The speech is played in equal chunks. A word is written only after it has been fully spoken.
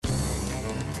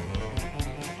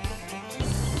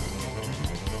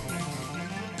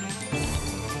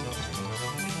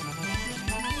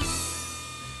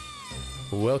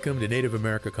Welcome to Native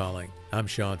America Calling. I'm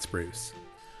Sean Spruce.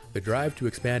 The drive to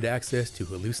expand access to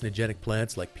hallucinogenic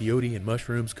plants like peyote and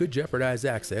mushrooms could jeopardize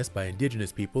access by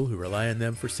indigenous people who rely on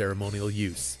them for ceremonial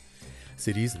use.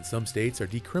 Cities in some states are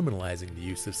decriminalizing the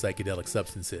use of psychedelic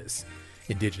substances.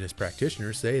 Indigenous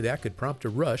practitioners say that could prompt a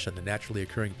rush on the naturally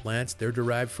occurring plants they're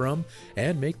derived from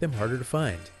and make them harder to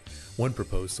find. One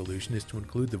proposed solution is to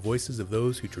include the voices of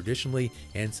those who traditionally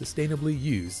and sustainably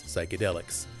use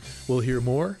psychedelics. We'll hear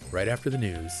more right after the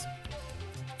news.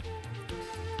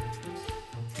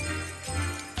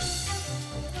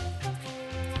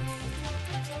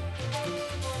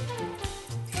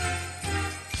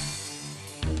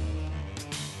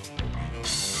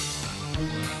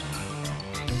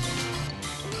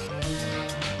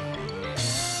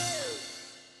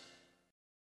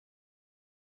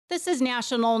 This is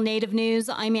National Native News.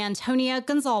 I'm Antonia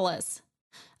Gonzalez.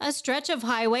 A stretch of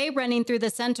highway running through the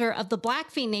center of the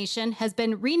Blackfeet Nation has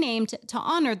been renamed to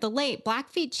honor the late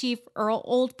Blackfeet Chief Earl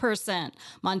Oldperson.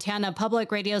 Montana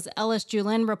Public Radio's Ellis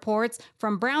Julin reports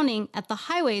from Browning at the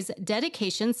highway's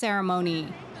dedication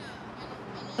ceremony.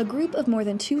 A group of more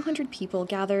than 200 people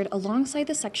gathered alongside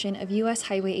the section of U.S.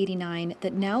 Highway 89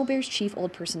 that now bears Chief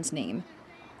Oldperson's name.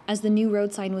 As the new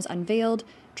road sign was unveiled,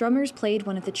 drummers played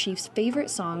one of the chief's favorite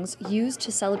songs used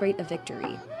to celebrate a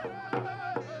victory.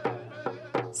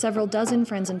 Several dozen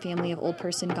friends and family of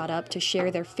Oldperson got up to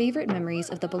share their favorite memories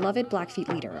of the beloved Blackfeet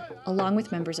leader, along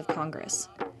with members of Congress.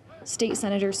 State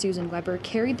Senator Susan Weber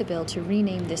carried the bill to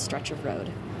rename this stretch of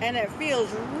road. And it feels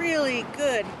really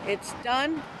good. It's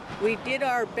done. We did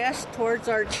our best towards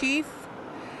our chief.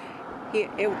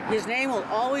 His name will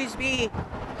always be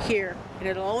here, and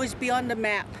it'll always be on the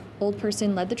map.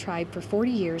 Oldperson led the tribe for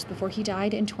 40 years before he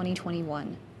died in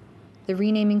 2021. The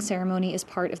renaming ceremony is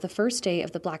part of the first day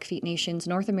of the Blackfeet Nation's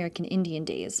North American Indian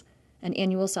Days, an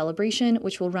annual celebration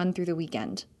which will run through the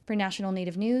weekend. For National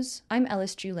Native News, I'm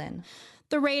Ellis Julin.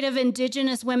 The rate of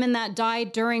Indigenous women that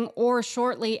died during or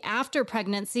shortly after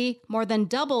pregnancy more than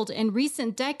doubled in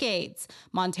recent decades.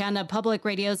 Montana Public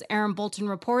Radio's Aaron Bolton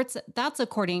reports that's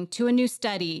according to a new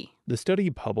study. The study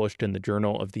published in the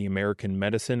Journal of the American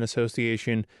Medicine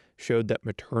Association showed that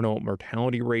maternal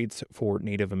mortality rates for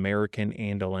Native American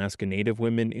and Alaska Native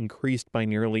women increased by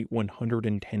nearly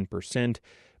 110%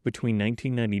 between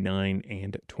 1999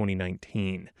 and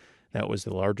 2019. That was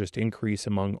the largest increase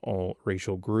among all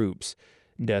racial groups.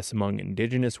 Deaths among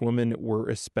Indigenous women were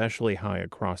especially high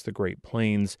across the Great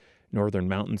Plains. Northern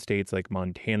mountain states like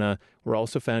Montana were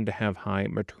also found to have high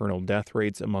maternal death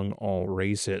rates among all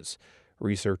races.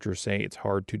 Researchers say it's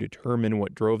hard to determine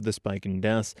what drove the spike in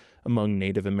deaths among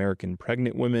Native American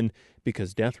pregnant women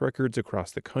because death records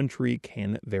across the country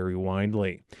can vary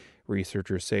widely.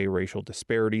 Researchers say racial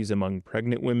disparities among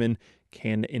pregnant women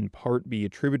can in part be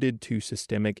attributed to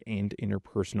systemic and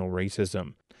interpersonal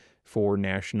racism. For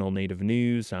National Native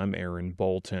News, I'm Aaron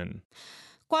Bolton.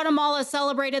 Guatemala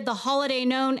celebrated the holiday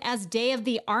known as Day of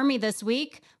the Army this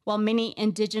week, while many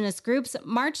indigenous groups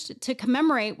marched to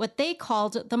commemorate what they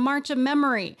called the March of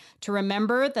Memory, to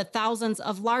remember the thousands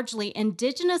of largely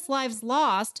indigenous lives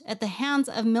lost at the hands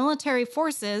of military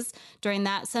forces during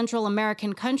that Central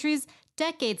American country's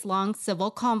decades-long civil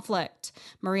conflict.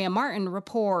 Maria Martin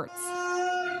reports.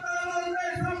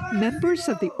 Members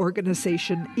of the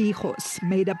organization Hijos,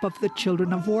 made up of the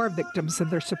children of war victims and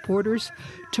their supporters,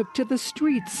 took to the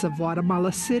streets of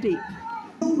Guatemala City.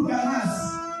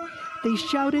 They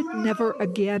shouted "Never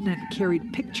Again" and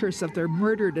carried pictures of their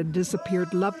murdered and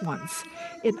disappeared loved ones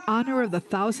in honor of the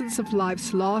thousands of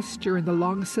lives lost during the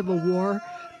long civil war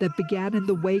that began in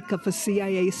the wake of a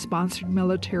CIA-sponsored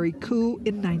military coup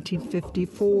in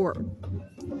 1954.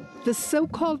 The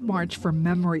so-called March for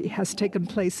Memory has taken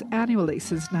place annually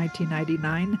since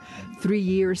 1999, 3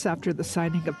 years after the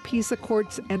signing of peace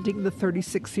accords ending the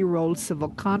 36-year-old civil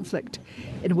conflict,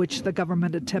 in which the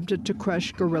government attempted to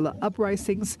crush guerrilla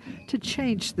uprisings to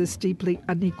change this deeply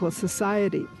unequal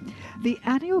society. The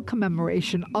annual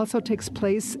commemoration also takes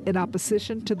place in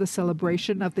opposition to the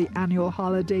celebration of the annual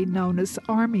holiday known as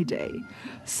Army Day.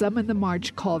 Some in the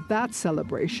march called that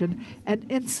celebration an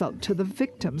insult to the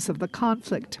victims of the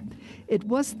conflict. It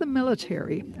was the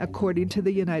military, according to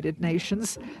the United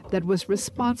Nations, that was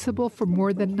responsible for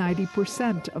more than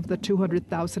 90% of the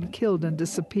 200,000 killed and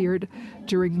disappeared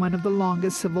during one of the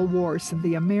longest civil wars in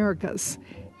the Americas,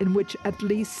 in which at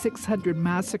least 600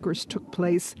 massacres took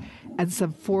place and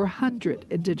some 400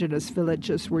 indigenous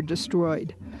villages were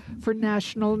destroyed. For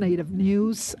National Native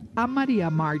News, I'm Maria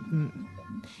Martin.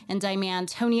 And I'm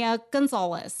Antonia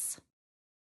Gonzalez.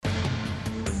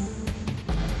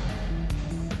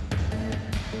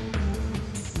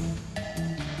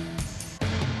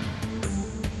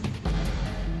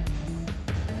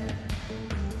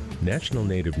 National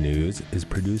Native News is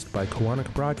produced by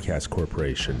Koahnic Broadcast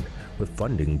Corporation with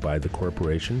funding by the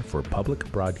Corporation for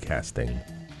Public Broadcasting.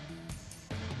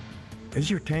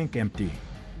 Is your tank empty?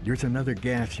 There's another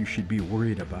gas you should be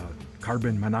worried about.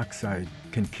 Carbon monoxide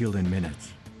can kill in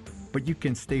minutes. But you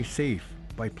can stay safe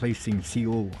by placing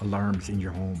CO alarms in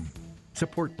your home.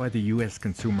 Support by the U.S.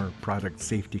 Consumer Product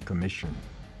Safety Commission.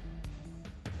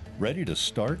 Ready to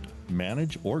start,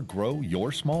 manage, or grow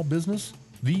your small business?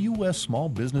 The U.S. Small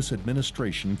Business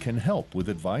Administration can help with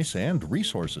advice and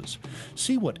resources.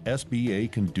 See what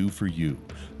SBA can do for you.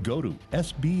 Go to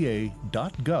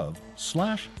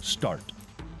sba.gov/start.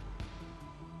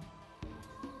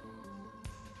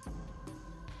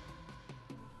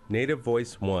 Native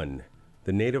Voice One,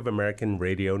 the Native American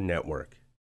Radio Network.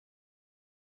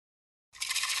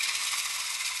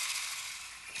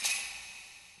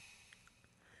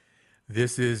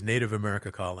 This is Native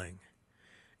America Calling.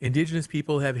 Indigenous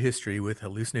people have history with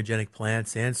hallucinogenic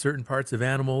plants and certain parts of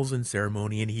animals in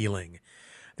ceremony and healing.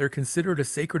 They're considered a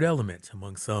sacred element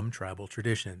among some tribal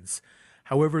traditions.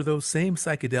 However, those same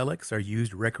psychedelics are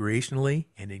used recreationally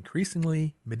and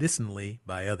increasingly medicinally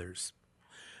by others.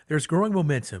 There's growing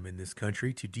momentum in this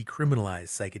country to decriminalize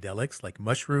psychedelics like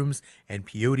mushrooms and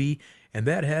peyote, and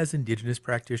that has Indigenous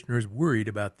practitioners worried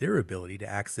about their ability to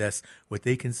access what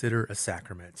they consider a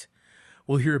sacrament.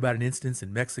 We'll hear about an instance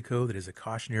in Mexico that is a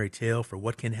cautionary tale for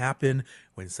what can happen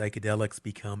when psychedelics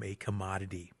become a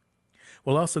commodity.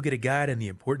 We'll also get a guide on the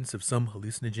importance of some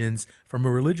hallucinogens from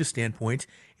a religious standpoint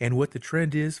and what the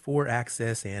trend is for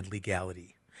access and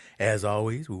legality. As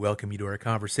always, we welcome you to our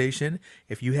conversation.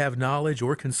 If you have knowledge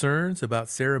or concerns about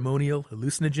ceremonial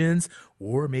hallucinogens,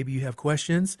 or maybe you have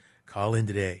questions, call in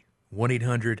today.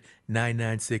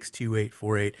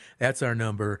 1-800-996-2848. That's our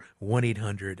number,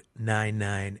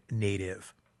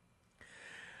 1-800-99-NATIVE.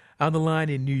 On the line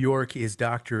in New York is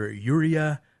Dr.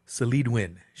 Yuria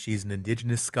Salidwin. She's an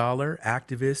Indigenous scholar,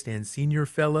 activist, and senior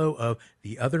fellow of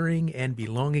the Othering and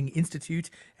Belonging Institute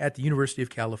at the University of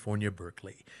California,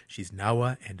 Berkeley. She's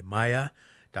Nawa and Maya.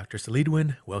 Dr.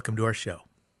 Salidwin, welcome to our show.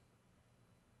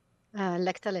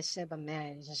 Thank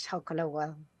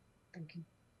you.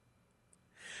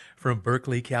 From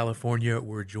Berkeley, California,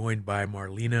 we're joined by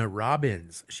Marlena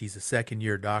Robbins. She's a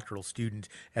second-year doctoral student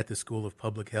at the School of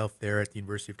Public Health there at the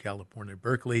University of California,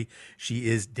 Berkeley. She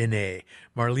is Dene.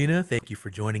 Marlena, thank you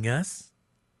for joining us.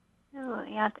 Oh,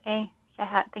 Yate.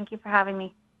 Thank you for having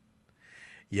me.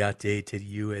 Yate to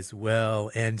you as well.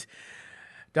 And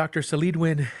Dr.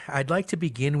 Salidwin, I'd like to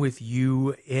begin with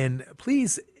you, and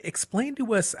please explain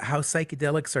to us how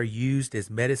psychedelics are used as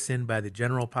medicine by the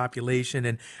general population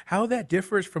and how that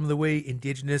differs from the way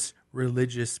Indigenous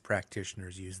religious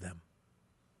practitioners use them.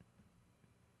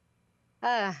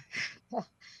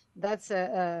 That's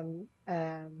a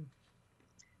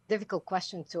difficult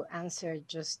question to answer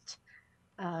just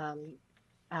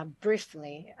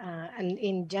briefly. And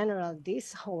in general,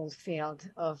 this whole field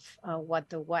of what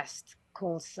the West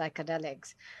calls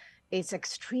psychedelics is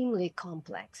extremely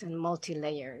complex and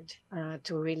multi-layered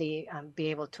to really be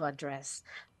able to address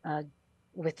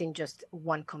within just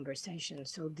one conversation.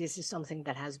 So this is something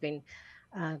that has been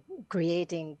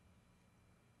creating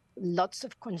lots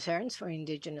of concerns for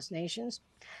Indigenous nations.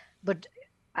 But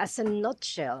as a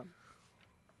nutshell,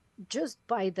 just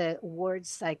by the word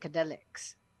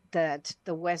psychedelics that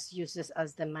the West uses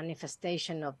as the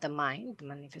manifestation of the mind, the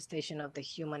manifestation of the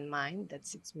human mind,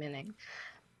 that's its meaning,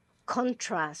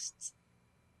 contrasts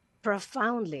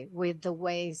profoundly with the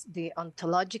ways, the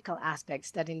ontological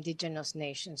aspects that Indigenous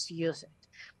nations use it.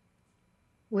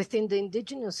 Within the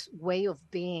Indigenous way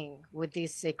of being with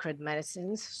these sacred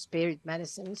medicines, spirit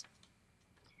medicines,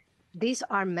 these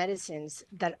are medicines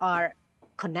that are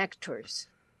connectors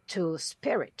to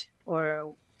spirit,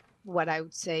 or what I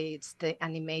would say it's the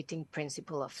animating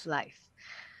principle of life.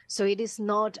 So it is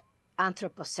not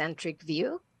anthropocentric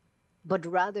view, but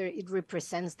rather it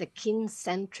represents the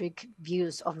kin-centric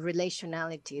views of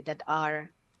relationality that are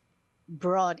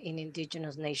broad in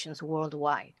Indigenous nations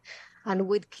worldwide. And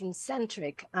with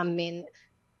kin-centric, I mean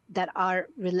that our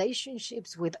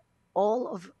relationships with all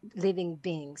of living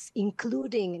beings,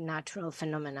 including natural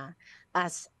phenomena,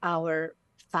 as our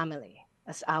family,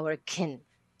 as our kin.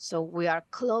 So we are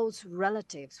close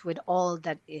relatives with all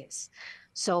that is.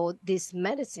 So these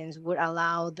medicines would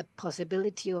allow the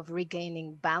possibility of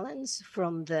regaining balance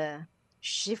from the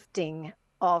shifting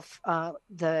of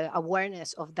the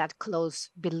awareness of that close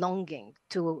belonging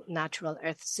to natural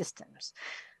earth systems.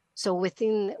 So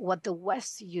within what the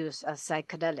West use as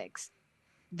psychedelics,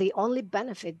 the only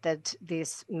benefit that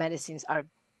these medicines are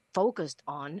focused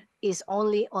on is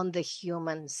only on the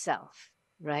human self,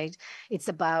 right? It's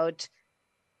about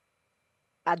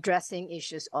addressing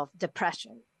issues of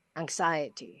depression,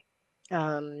 anxiety,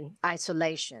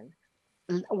 isolation,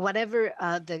 whatever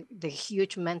the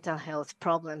huge mental health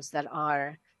problems that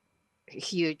are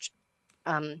huge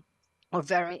or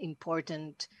very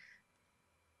important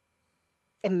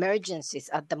emergencies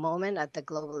at the moment at the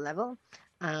global level,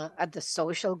 at the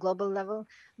social global level,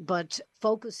 but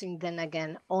focusing then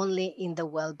again only in the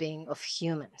well-being of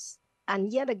humans.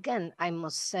 And yet again, I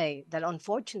must say that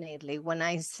unfortunately, when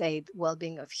I say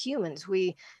well-being of humans,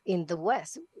 we in the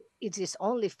West, it is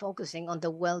only focusing on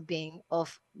the well-being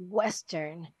of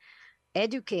Western,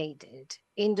 educated,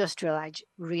 industrialized,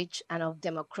 rich, and of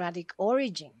democratic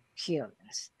origin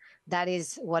humans. That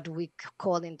is what we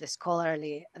call in the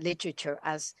scholarly literature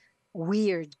as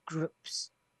weird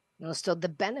groups. So the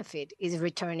benefit is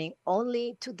returning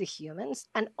only to the humans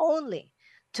and only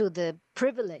to the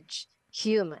privileged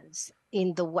humans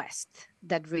in the West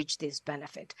that reach this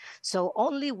benefit. So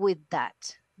only with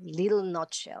that little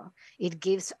nutshell, it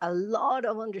gives a lot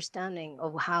of understanding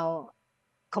of how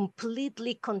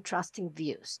completely contrasting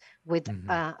views with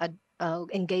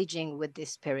engaging with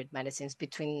these spirit medicines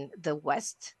between the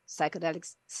West psychedelic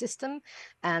system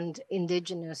and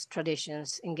indigenous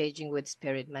traditions engaging with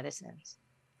spirit medicines.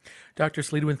 Dr.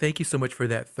 Sleedwin, thank you so much for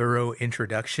that thorough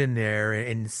introduction there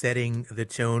and setting the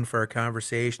tone for our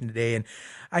conversation today. And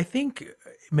I think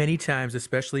many times,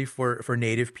 especially for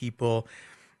Native people,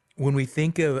 when we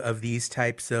think of these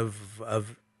types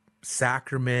of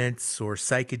sacraments or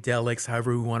psychedelics,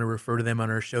 however we want to refer to them on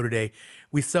our show today,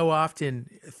 we so often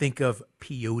think of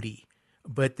peyote.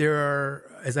 But there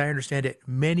are, as I understand it,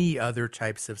 many other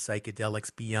types of psychedelics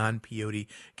beyond peyote.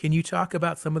 Can you talk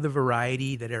about some of the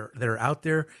variety that are out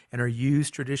there and are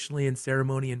used traditionally in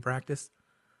ceremony and practice?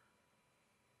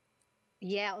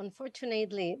 Yeah,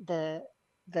 unfortunately, the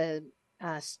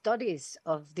studies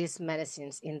of these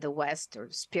medicines in the West, or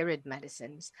spirit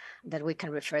medicines that we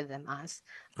can refer them as,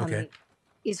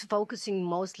 is focusing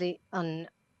mostly on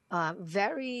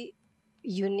very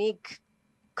unique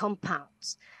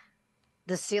compounds.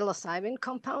 The psilocybin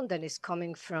compound that is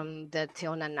coming from the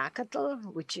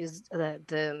Teonanacatl, which is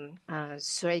the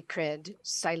sacred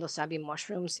psilocybin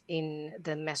mushrooms in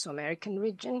the Mesoamerican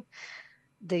region.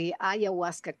 The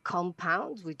ayahuasca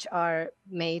compounds, which are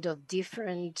made of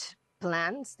different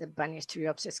plants, the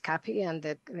Banisteriopsis capi and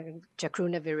the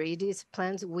Chacruna viridis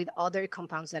plants, with other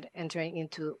compounds that enter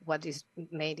into what is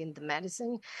made in the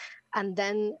medicine. And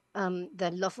then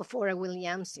the Lophophora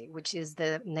williamsi, which is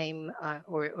the name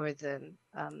or the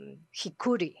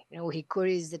hikuri.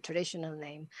 Hikuri is the traditional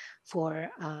name for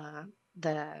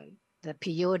the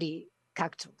peyote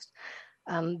cactus.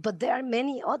 But there are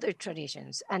many other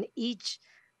traditions, and each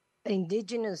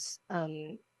indigenous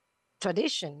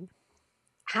tradition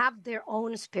have their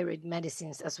own spirit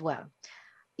medicines as well.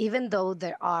 Even though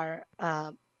there are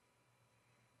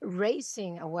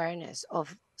raising awareness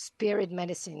of spirit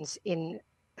medicines in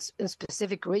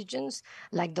specific regions,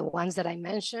 like the ones that I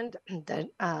mentioned, the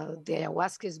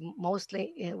ayahuasca is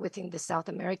mostly within the South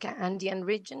America Andean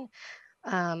region,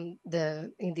 in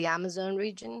the Amazon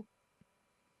region,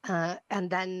 and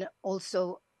then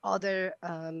also other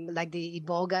like the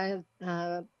iboga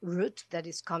root that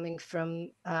is coming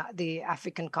from the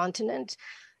African continent.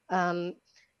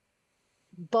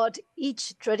 But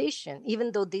each tradition,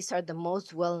 even though these are the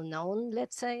most well-known,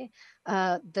 let's say,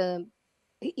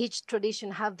 each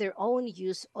tradition have their own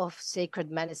use of sacred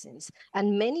medicines.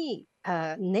 And many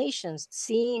nations,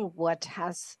 seeing what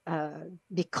has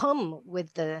become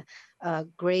with the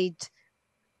great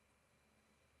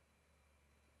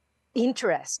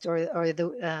interest or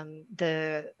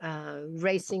the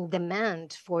rising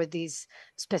demand for these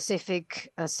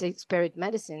specific spirit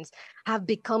medicines, have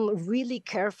become really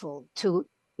careful to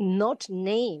not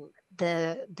name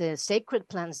the sacred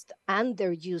plants and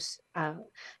their use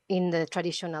in the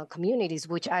traditional communities,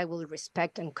 which I will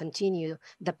respect and continue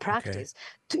the practice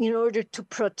in order to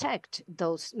protect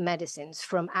those medicines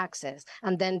from access,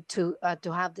 and then to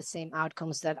have the same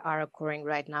outcomes that are occurring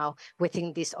right now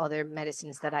within these other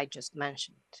medicines that I just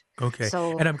mentioned. Okay.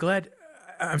 So, and I'm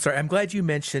glad you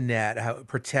mentioned that, how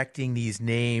protecting these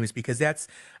names, because that's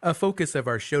a focus of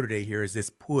our show today here, is this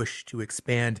push to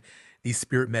expand these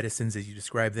spirit medicines, as you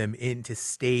describe them, into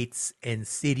states and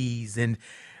cities. And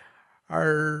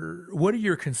what are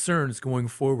your concerns going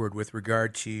forward with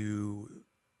regard to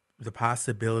the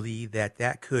possibility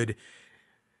that could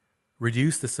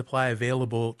reduce the supply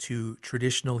available to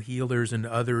traditional healers and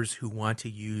others who want to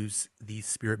use these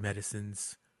spirit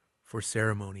medicines for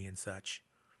ceremony and such?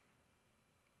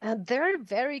 There are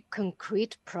very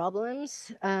concrete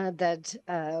problems that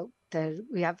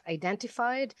we have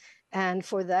identified, and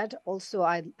for that also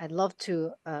I'd love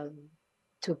to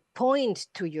to point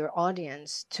to your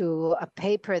audience to a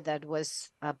paper that was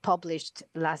published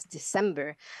last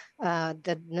December.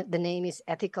 The name is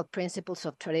Ethical Principles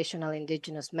of Traditional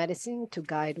Indigenous Medicine to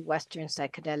Guide Western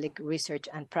Psychedelic Research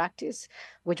and Practice,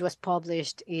 which was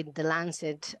published in the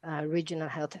Lancet Regional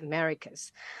Health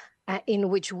Americas, in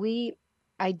which we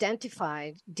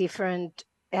identified different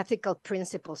ethical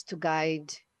principles to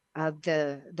guide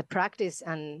the practice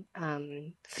and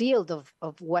field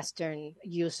of Western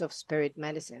use of spirit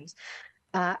medicines.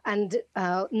 And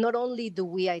not only do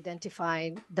we identify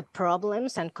the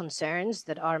problems and concerns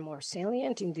that are more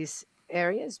salient in these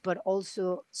areas, but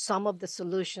also some of the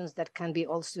solutions that can be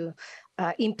also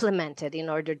implemented in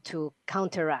order to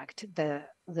counteract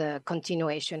the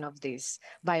continuation of these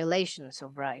violations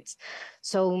of rights.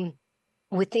 So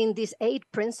within these 8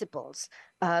 principles,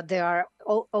 there are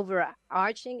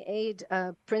overarching 8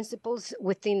 principles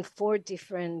within 4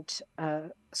 different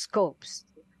scopes.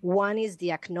 One is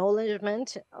the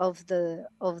acknowledgement of the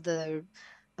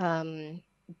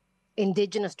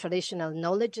indigenous traditional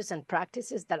knowledges and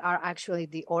practices that are actually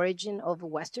the origin of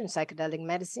Western psychedelic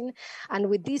medicine. And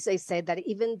with this, I say that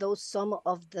even though some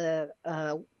of the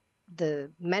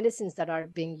medicines that are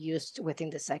being used within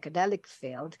the psychedelic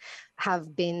field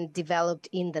have been developed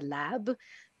in the lab,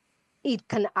 it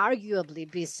can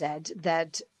arguably be said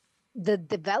that the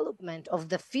development of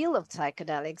the field of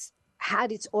psychedelics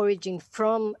had its origin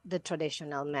from the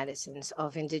traditional medicines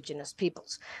of indigenous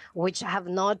peoples, which have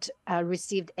not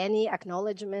received any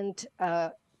acknowledgement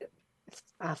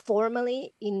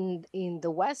formally in the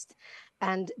West,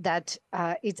 and that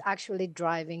it's actually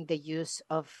driving the use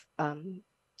of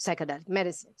psychedelic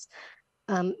medicines.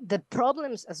 The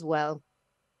problems as well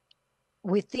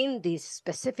within this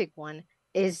specific one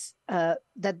is that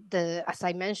as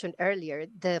I mentioned earlier,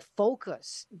 the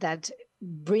focus that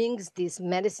brings these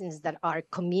medicines that are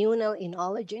communal in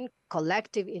origin,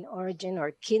 collective in origin,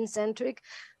 or kin-centric,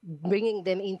 bringing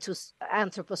them into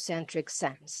anthropocentric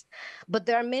sense. But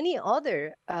there are many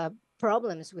other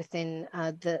problems within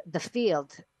the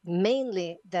field,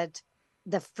 mainly that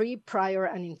the free, prior,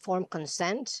 and informed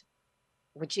consent,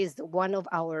 which is one of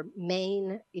our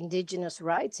main indigenous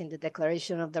rights in the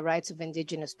Declaration of the Rights of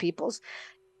Indigenous Peoples,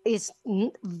 is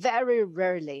very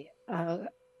rarely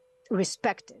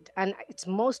respected. And it's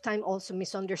most time also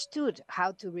misunderstood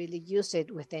how to really use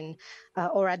it within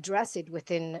or address it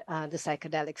within the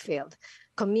psychedelic field.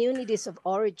 Communities of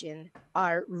origin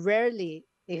are rarely,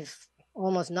 if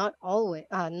almost not always,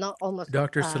 not almost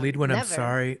Dr. Salidwan, never. I'm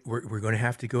sorry. We're going to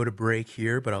have to go to break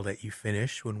here, but I'll let you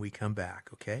finish when we come back,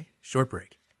 okay? Short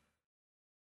break.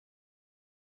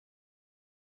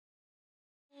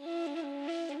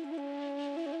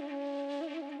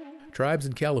 Tribes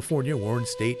in California warned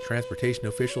state transportation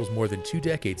officials more than 2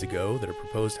 decades ago that a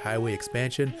proposed highway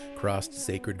expansion crossed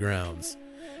sacred grounds.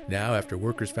 Now, after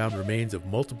workers found remains of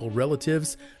multiple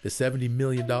relatives, the $70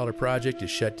 million project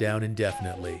is shut down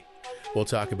indefinitely. We'll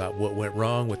talk about what went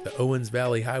wrong with the Owens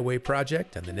Valley Highway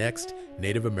project on the next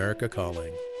Native America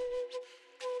Calling.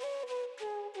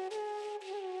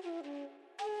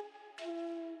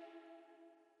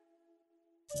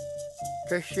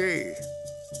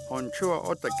 Honchua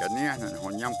otakanian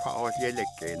hon yam pa os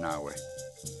yeleke nawe.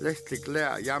 Let's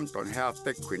declare yam ton have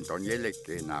tequin ton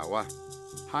yeleke nawa.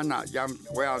 Hana yam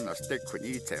wellness tequin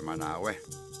ite manawe.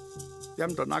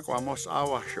 Yam ton aquamos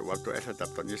awa shua to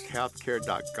esadapton is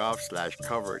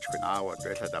healthcare.gov/coverage kun awa to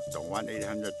esadapton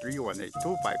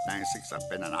 1-800-318-2596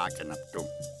 up in an aken up to.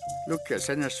 Look at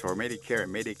Centers for Medicare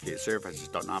and Medicaid Services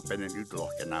don't up in an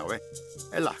utlock nawe.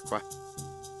 Elaqua.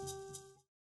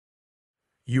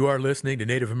 You are listening to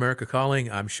Native America Calling.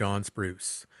 I'm Sean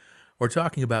Spruce. We're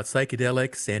talking about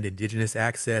psychedelics and indigenous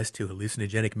access to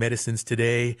hallucinogenic medicines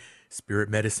today, spirit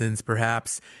medicines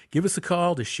perhaps. Give us a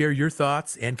call to share your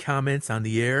thoughts and comments on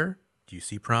the air. Do you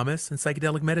see promise in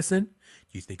psychedelic medicine?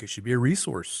 Do you think it should be a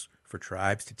resource for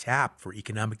tribes to tap for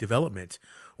economic development?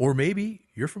 Or maybe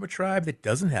you're from a tribe that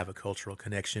doesn't have a cultural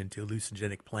connection to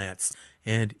hallucinogenic plants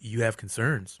and you have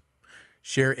concerns.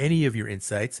 Share any of your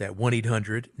insights at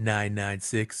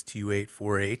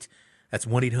 1-800-996-2848. That's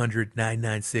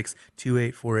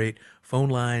 1-800-996-2848. Phone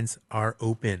lines are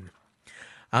open.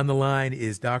 On the line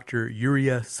is Dr.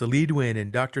 Yuria Salidwan.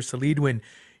 And Dr. Salidwan,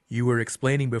 you were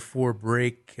explaining before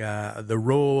break the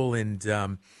role and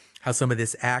how some of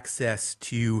this access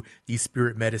to these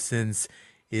spirit medicines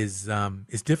is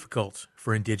difficult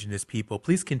for indigenous people.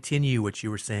 Please continue what you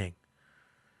were saying.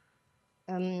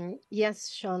 Yes,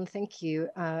 Sean, thank you.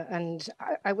 And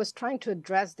I was trying to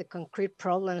address the concrete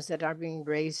problems that are being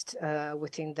raised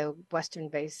within the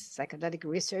Western-based psychedelic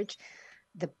research.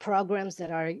 the programs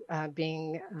that are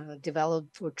being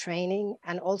developed for training,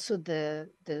 and also the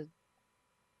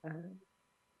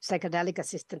psychedelic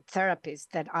assisted therapies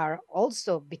that are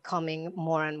also becoming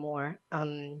more and more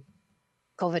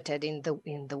coveted in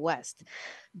the West.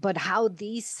 But how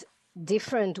these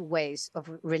different ways of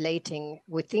relating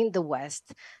within the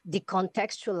West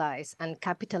decontextualize and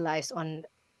capitalize on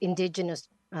indigenous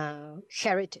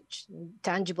heritage,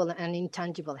 tangible and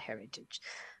intangible heritage.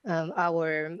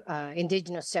 Our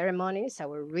indigenous ceremonies,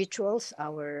 our rituals,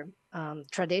 our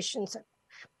traditions,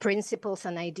 principles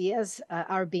and ideas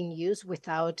are being used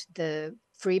without the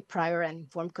free, prior, and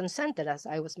informed consent that, as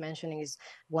I was mentioning, is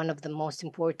one of the most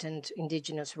important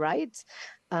indigenous rights,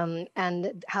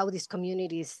 and how these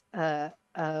communities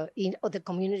in the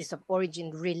communities of origin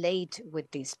relate with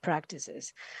these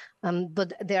practices.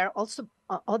 But there are also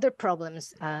other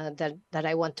problems that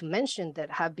I want to mention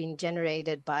that have been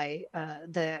generated by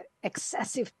the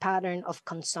excessive pattern of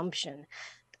consumption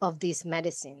of these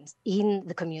medicines in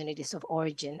the communities of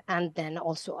origin and then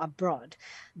also abroad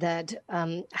that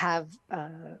have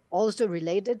also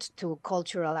related to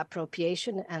cultural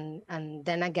appropriation and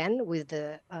then again with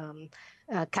the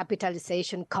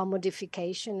capitalization,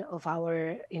 commodification of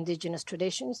our indigenous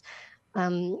traditions,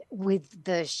 with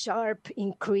the sharp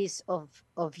increase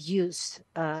of use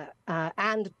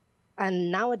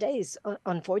and nowadays,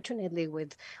 unfortunately,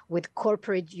 with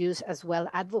corporate use as well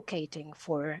advocating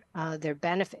for their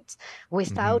benefits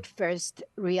without first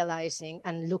realizing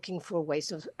and looking for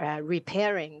ways of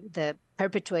repairing the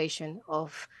perpetuation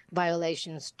of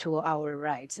violations to our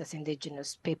rights as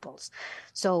indigenous peoples.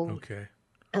 So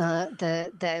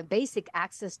the basic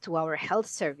access to our health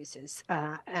services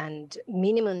and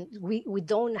minimum, we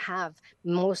don't have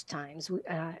most times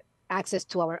access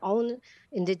to our own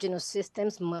indigenous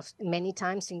systems. Many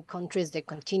times in countries they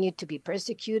continue to be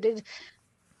persecuted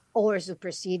or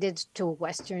superseded to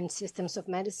Western systems of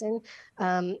medicine,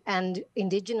 and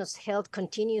indigenous health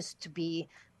continues to be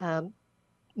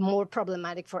more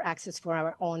problematic for access for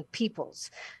our own peoples.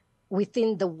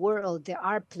 Within the world, there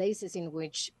are places in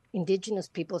which indigenous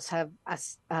peoples have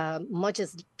as much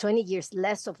as 20 years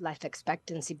less of life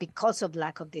expectancy because of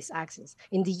lack of this access.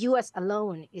 In the US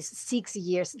alone is 6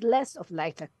 years less of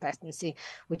life expectancy,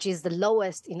 which is the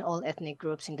lowest in all ethnic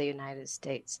groups in the United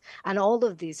States. And all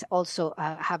of these also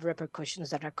have repercussions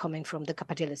that are coming from the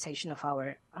capitalization of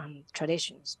our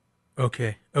traditions.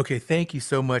 Okay. Thank you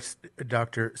so much,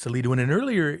 Dr. Salido. And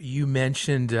earlier you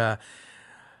mentioned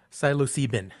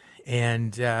psilocybin.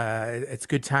 And it's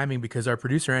good timing because our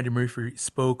producer, Andy Murphy,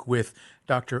 spoke with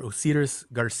Dr. Osiris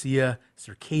Garcia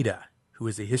Cerqueda, who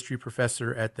is a history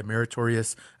professor at the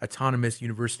meritorious Autonomous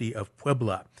University of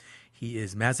Puebla. He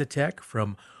is Mazatec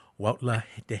from Huautla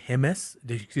de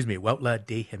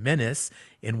Jimenez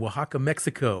in Oaxaca,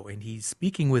 Mexico. And he's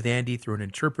speaking with Andy through an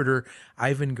interpreter,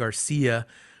 Ivan Garcia,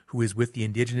 who is with the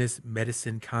Indigenous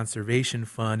Medicine Conservation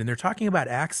Fund, and they're talking about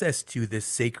access to this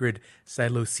sacred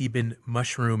psilocybin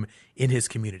mushroom in his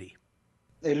community.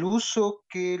 El uso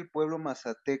que el pueblo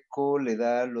mazateco le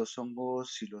da los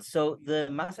hongos y los... So the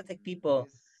Mazatec people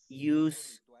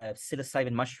use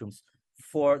psilocybin mushrooms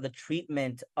for the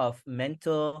treatment of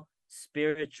mental,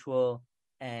 spiritual,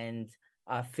 and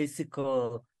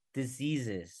physical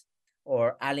diseases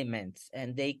or ailments,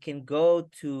 and they can go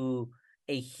to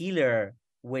a healer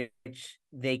which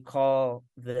they call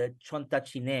the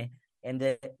chontachine,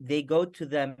 and they go to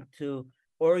them to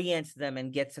orient them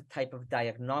and get a type of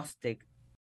diagnostic.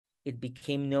 It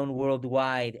became known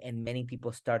worldwide, and many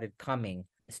people started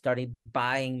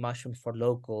buying mushrooms for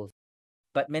locals.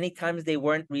 But many times they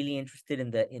weren't really interested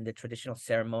in the traditional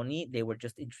ceremony. They were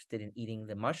just interested in eating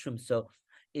the mushrooms. So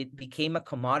it became a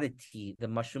commodity. The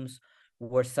mushrooms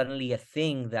were suddenly a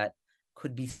thing that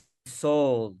could be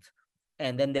sold.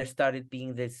 And then there started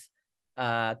being this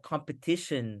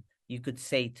competition, you could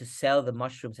say, to sell the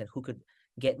mushrooms and who could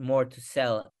get more to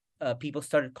sell. People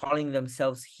started calling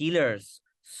themselves healers.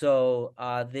 So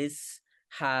this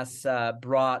has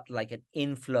brought like an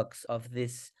influx of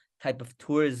this type of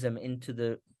tourism into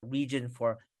the region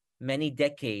for many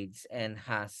decades and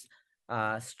has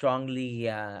strongly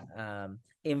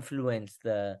influenced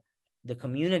the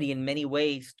community in many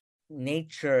ways.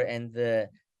 Nature and the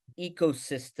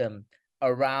ecosystem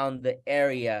around the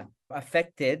area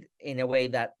affected in a way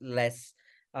that less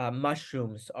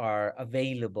mushrooms are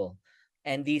available.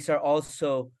 And these are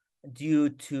also due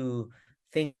to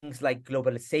things like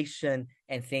globalization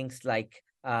and things like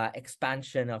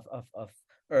expansion of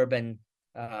urban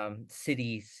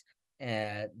cities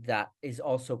that is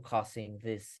also causing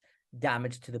this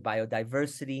damage to the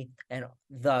biodiversity and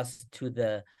thus to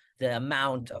the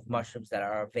amount of mushrooms that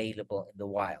are available in the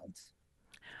wild.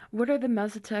 What are the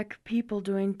Mazatec people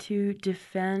doing to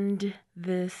defend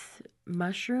this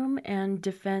mushroom and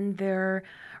defend their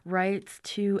rights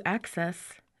to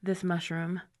access this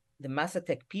mushroom? The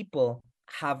Mazatec people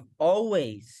have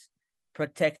always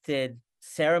protected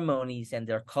ceremonies and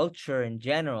their culture in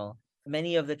general.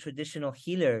 Many of the traditional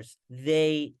healers,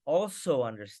 they also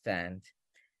understand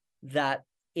that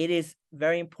it is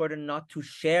very important not to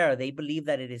share. They believe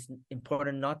that it is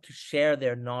important not to share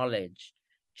their knowledge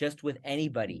just with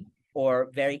anybody or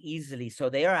very easily. So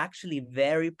they are actually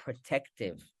very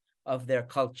protective of their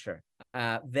culture,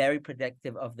 very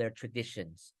protective of their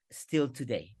traditions still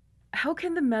today. How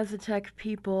can the Mazatec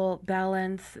people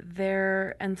balance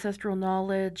their ancestral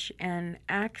knowledge and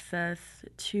access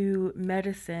to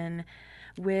medicine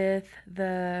with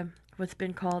what's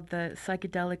been called the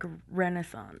psychedelic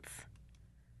renaissance?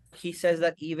 He says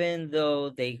that even though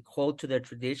they hold to their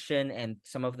tradition and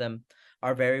some of them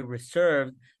are very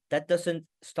reserved, that doesn't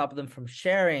stop them from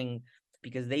sharing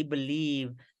because they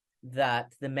believe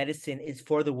that the medicine is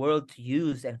for the world to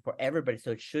use and for everybody.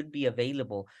 So it should be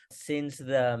available. Since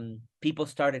the people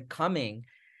started coming,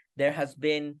 there has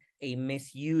been a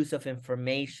misuse of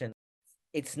information.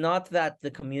 It's not that the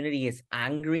community is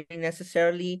angry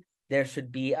necessarily. There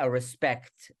should be a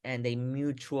respect and a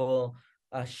mutual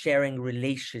sharing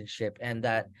relationship, and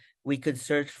that we could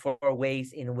search for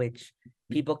ways in which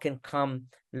people can come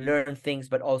learn things,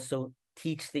 but also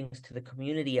teach things to the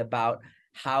community about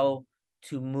how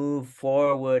to move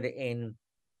forward in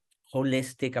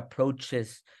holistic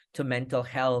approaches to mental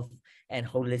health and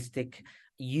holistic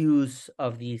use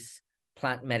of these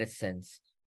plant medicines.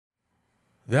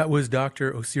 That was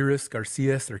Dr. Osiris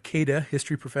Garcia Cerqueda,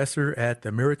 history professor at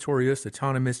the Meritorious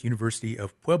Autonomous University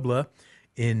of Puebla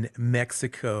in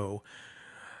Mexico.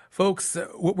 Folks,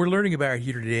 what we're learning about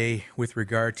here today with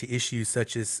regard to issues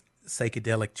such as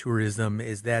psychedelic tourism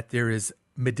is that there is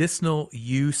medicinal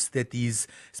use that these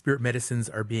spirit medicines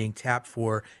are being tapped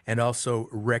for, and also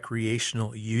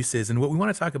recreational uses. And what we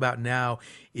want to talk about now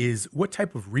is what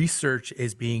type of research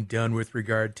is being done with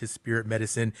regard to spirit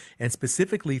medicine, and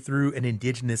specifically through an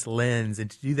indigenous lens. And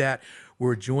to do that,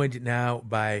 we're joined now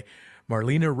by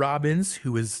Marlena Robbins,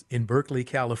 who is in Berkeley,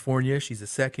 California. She's a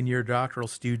second-year doctoral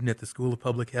student at the School of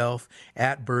Public Health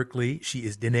at Berkeley. She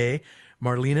is Dene.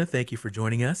 Marlena, thank you for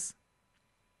joining us.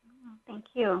 Thank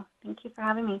you. Thank you for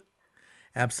having me.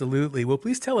 Absolutely. Well,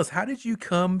 please tell us, how did you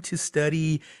come to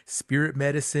study spirit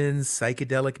medicines,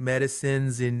 psychedelic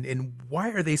medicines, and why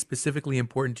are they specifically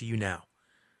important to you now?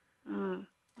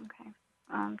 Okay.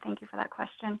 Thank you for that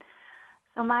question.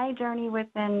 So my journey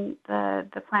within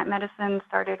the plant medicine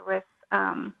started with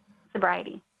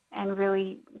sobriety. And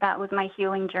really, that was my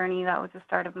healing journey. That was the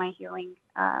start of my healing,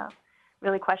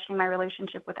 really questioning my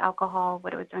relationship with alcohol,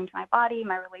 what it was doing to my body,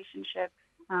 my relationships,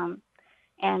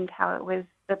 and how it was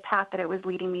the path that it was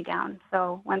leading me down.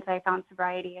 So once I found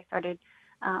sobriety, I started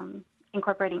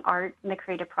incorporating art in the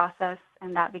creative process,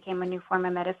 and that became a new form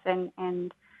of medicine,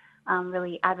 and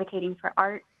really advocating for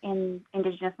art in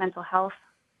Indigenous mental health.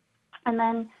 And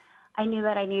then I knew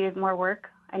that I needed more work.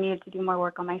 I needed to do more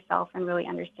work on myself and really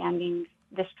understanding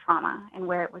this trauma and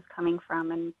where it was coming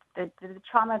from, and the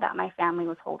trauma that my family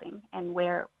was holding, and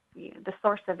where the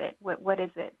source of it, what is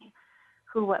it,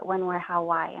 who, what, when, where, how,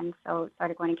 why. And so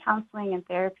started going to counseling and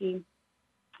therapy.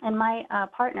 And my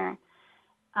partner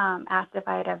asked if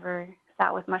I had ever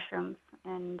sat with mushrooms,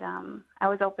 and I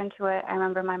was open to it. I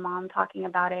remember my mom talking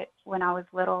about it when I was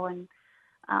little, and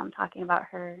talking about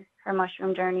her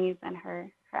mushroom journeys and her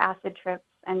acid trips,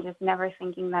 and just never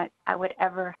thinking that I would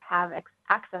ever have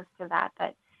access to that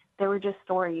there were just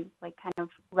stories, like kind of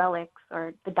relics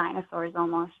or the dinosaurs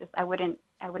almost. Just I wouldn't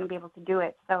be able to do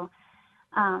it. So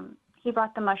he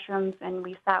brought the mushrooms, and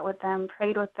we sat with them,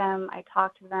 prayed with them. I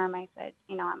talked to them. I said,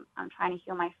 I'm trying to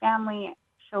heal my family.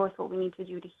 Show us what we need to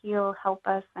do to heal. Help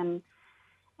us. And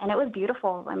it was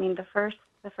beautiful. I mean, the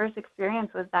first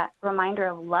experience was that reminder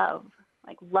of love.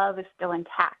 Like, love is still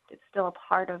intact. It's still a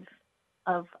part of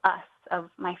us, of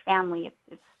my family.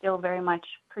 It's still very much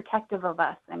protective of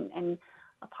us and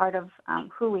a part of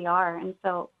who we are. And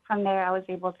so from there, I was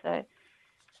able to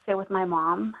sit with my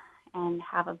mom and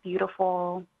have a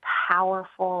beautiful,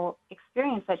 powerful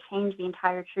experience that changed the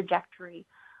entire trajectory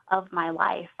of my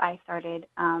life. I started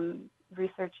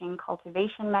researching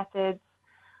cultivation methods,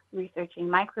 researching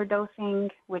microdosing,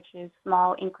 which is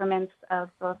small increments of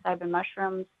psilocybin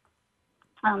mushrooms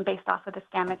based off of the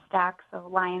stamets stack, so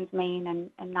lion's mane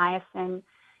and niacin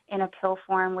in a pill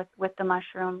form with the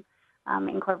mushroom,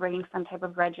 incorporating some type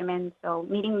of regimen. So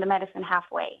meeting the medicine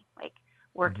halfway, like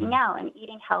working out and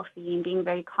eating healthy and being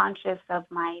very conscious of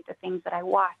the things that I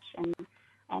watch. And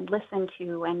and listen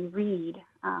to and read,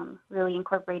 really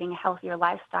incorporating a healthier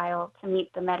lifestyle to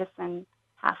meet the medicine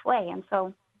halfway. And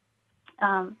so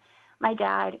my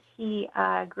dad, he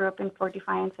grew up in Fort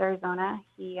Defiance, Arizona.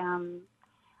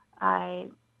 I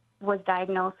was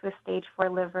diagnosed with stage 4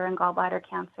 liver and gallbladder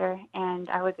cancer, and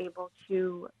I was able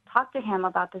to talk to him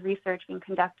about the research being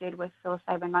conducted with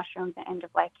psilocybin mushrooms in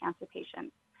end-of-life cancer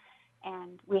patients.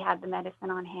 And we had the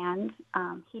medicine on hand.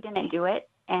 He didn't do it,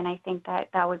 and I think that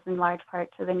was in large part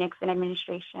to the Nixon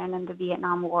administration and the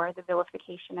Vietnam War, the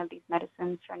vilification of these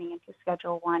medicines turning into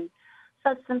Schedule 1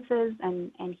 substances,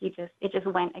 and it just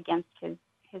went against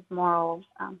his moral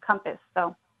compass.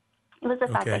 So it was the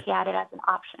fact that he had it as an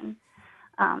option.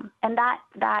 And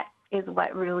that is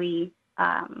what really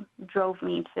drove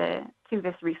me to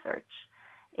this research,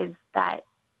 is that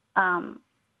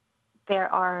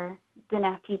there are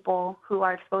enough people who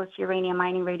are exposed to uranium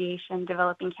mining radiation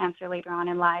developing cancer later on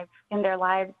in their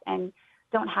lives and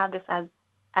don't have this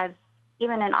as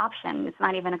even an option. It's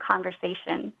not even a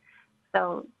conversation.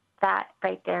 So that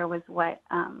right there was what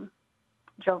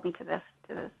drove me to this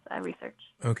research.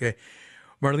 Okay.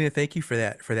 Marlena, thank you for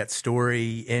that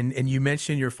story. And you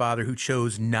mentioned your father who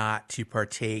chose not to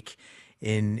partake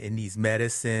in these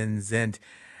medicines. And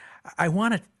I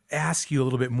want to ask you a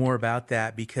little bit more about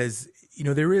that because,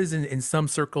 there is in some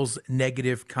circles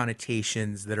negative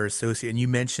connotations that are associated. And you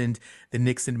mentioned the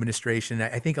Nixon administration.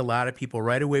 I think a lot of people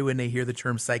right away when they hear the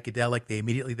term psychedelic, they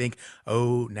immediately think,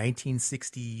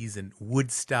 1960s and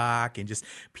Woodstock and just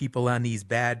people on these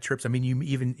bad trips. I mean, you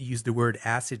even used the word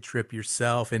acid trip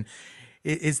yourself. And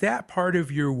is that part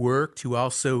of your work to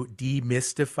also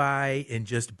demystify and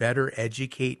just better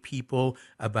educate people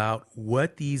about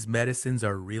what these medicines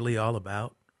are really all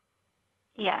about?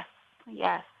 Yes,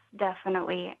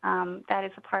 definitely. That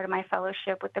is a part of my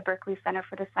fellowship with the Berkeley Center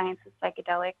for the Science of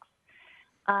Psychedelics.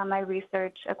 My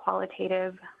research, a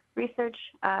qualitative research,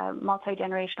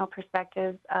 multi-generational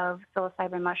perspectives of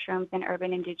psilocybin mushrooms in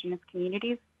urban indigenous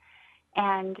communities.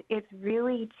 And it's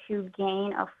really to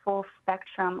gain a full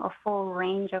spectrum, a full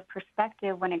range of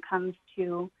perspective when it comes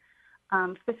to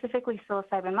specifically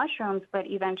psilocybin mushrooms, but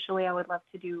eventually I would love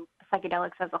to do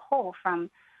psychedelics as a whole, from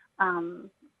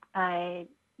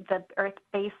the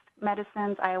earth-based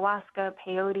medicines, ayahuasca,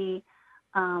 peyote,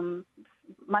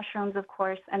 mushrooms, of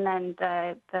course, and then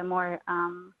the more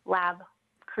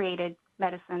lab-created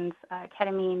medicines,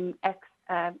 ketamine,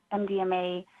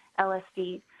 MDMA,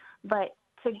 LSD, but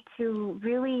to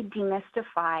really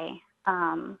demystify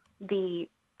the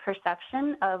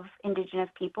perception of indigenous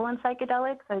people in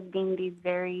psychedelics as being these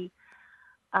very,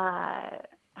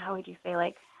 how would you say,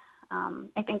 I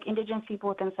think indigenous people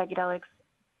within psychedelics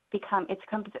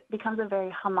becomes a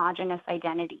very homogenous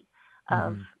identity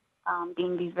of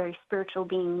being these very spiritual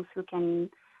beings who can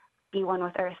be one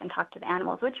with earth and talk to the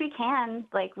animals, which we can.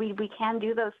 We can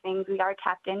do those things. We are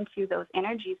tapped into those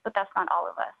energies, but that's not all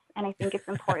of us. And I think it's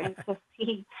important to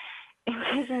see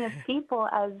indigenous people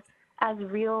as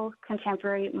real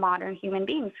contemporary modern human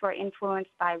beings who are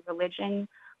influenced by religion,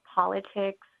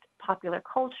 politics, popular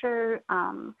culture,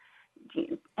 and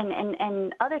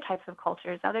other types of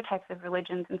cultures, other types of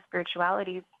religions and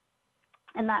spiritualities,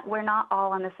 and that we're not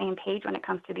all on the same page when it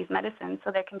comes to these medicines.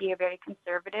 So there can be a very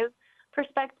conservative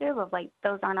perspective of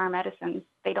those aren't our medicines.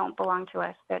 They don't belong to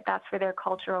us. That's for their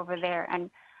culture over there.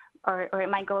 Or it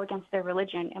might go against their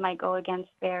religion. It might go against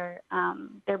their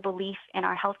belief in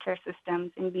our healthcare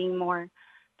systems and being more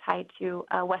tied to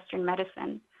Western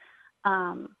medicine.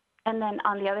 And then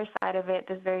on the other side of it,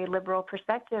 this very liberal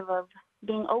perspective of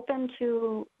being open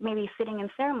to maybe sitting in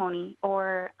ceremony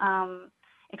or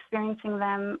experiencing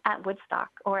them at Woodstock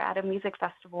or at a music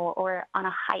festival or on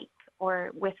a hike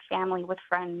or with family, with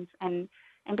friends, and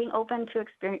being open to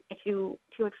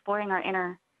exploring our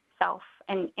inner self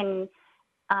and in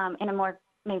a more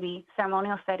maybe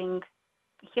ceremonial setting,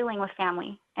 healing with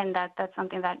family. And that's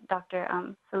something that Dr.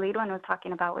 Salidwan was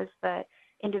talking about, was the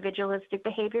individualistic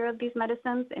behavior of these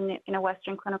medicines in a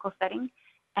Western clinical setting,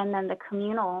 and then the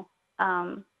communal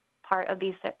part of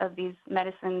these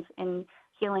medicines in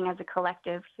healing as a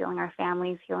collective, healing our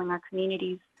families, healing our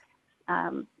communities,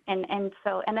 and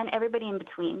then everybody in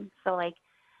between. So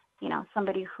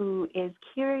somebody who is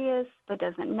curious but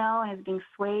doesn't know and is being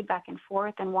swayed back and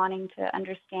forth and wanting to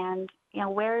understand,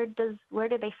 where do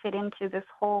they fit into this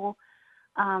whole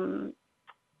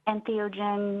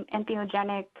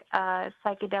entheogenic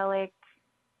psychedelic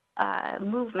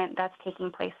movement that's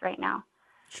taking place right now.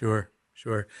 Sure.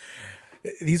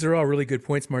 These are all really good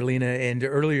points, Marlena. And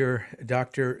earlier,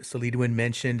 Dr. Salidwan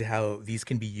mentioned how these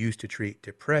can be used to treat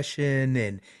depression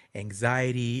and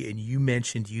anxiety, and you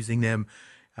mentioned using them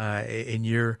in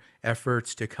your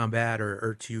efforts to combat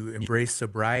or to embrace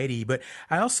sobriety. But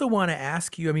I also want to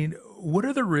ask you, I mean, what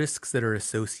are the risks that are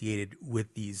associated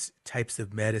with these types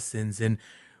of medicines? And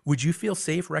would you feel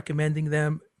safe recommending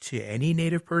them to any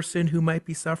Native person who might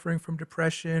be suffering from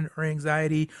depression or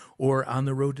anxiety or on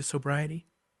the road to sobriety?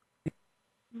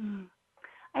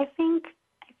 I think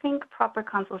proper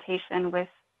consultation with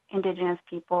Indigenous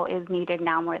people is needed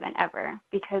now more than ever,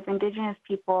 because Indigenous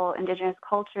people, Indigenous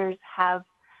cultures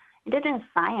Indigenous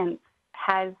science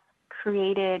has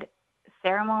created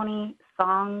ceremony,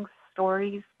 songs,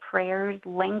 stories, prayers,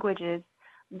 languages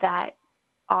that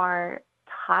are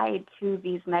tied to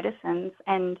these medicines,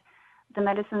 and the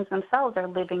medicines themselves are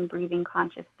living, breathing,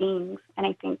 conscious beings. And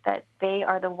I think that they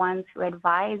are the ones who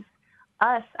advise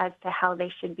us as to how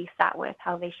they should be sat with,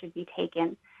 how they should be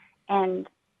taken. And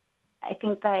I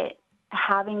think that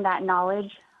having that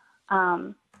knowledge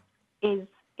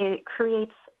it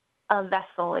creates a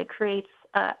vessel, it creates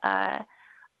a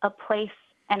place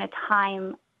and a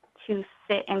time to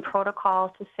sit in protocol,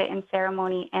 to sit in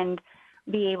ceremony, and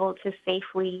be able to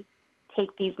safely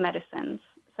take these medicines.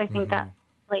 So I think that,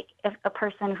 like, if a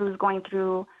person who's going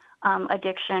through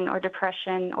addiction or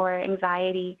depression or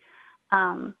anxiety,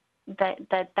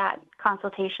 that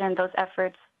consultation, those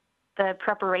efforts, the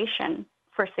preparation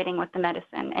for sitting with the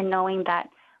medicine, and knowing that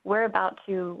we're about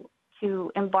to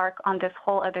embark on this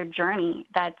whole other journey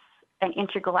that's an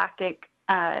intergalactic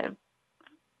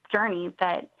journey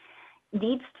that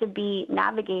needs to be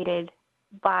navigated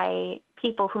by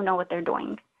people who know what they're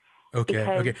doing.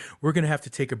 Okay. We're going to have to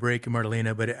take a break,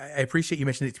 Marlena, but I appreciate you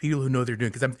mentioning it to people who know what they're doing,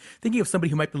 because I'm thinking of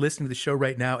somebody who might be listening to the show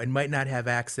right now and might not have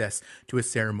access to a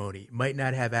ceremony, might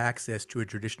not have access to a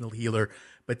traditional healer,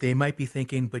 but they might be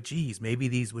thinking, but geez, maybe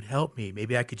these would help me.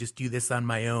 Maybe I could just do this on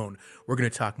my own. We're going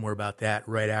to talk more about that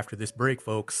right after this break,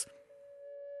 folks.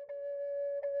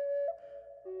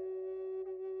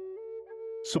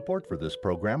 Support for this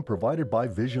program provided by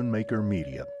Vision Maker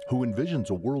Media, who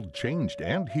envisions a world changed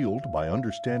and healed by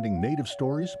understanding Native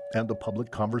stories and the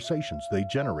public conversations they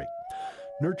generate.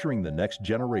 Nurturing the next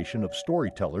generation of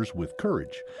storytellers with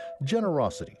courage,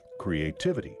 generosity,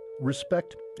 creativity,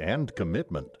 respect, and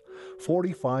commitment.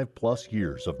 45 plus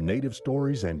years of Native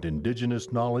stories and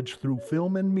Indigenous knowledge through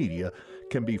film and media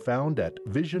can be found at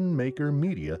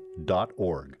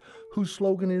visionmakermedia.org, whose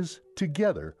slogan is,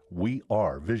 "Together we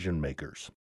are Vision Makers."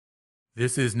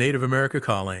 This is Native America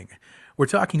Calling. We're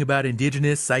talking about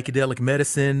indigenous psychedelic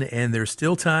medicine, and there's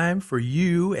still time for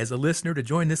you as a listener to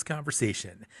join this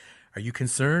conversation. Are you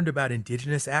concerned about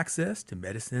indigenous access to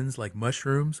medicines like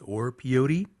mushrooms or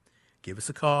peyote? Give us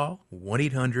a call,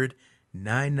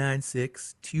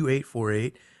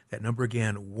 1-800-996-2848. That number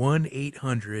again,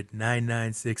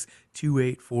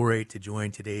 1-800-996-2848 to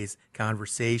join today's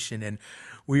conversation. And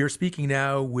we are speaking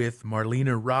now with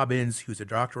Marlena Robbins, who's a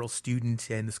doctoral student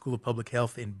in the School of Public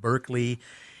Health in Berkeley.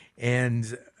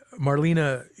 And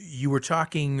Marlena, you were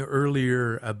talking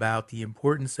earlier about the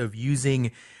importance of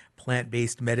using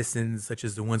plant-based medicines, such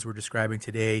as the ones we're describing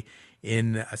today,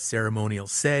 in a ceremonial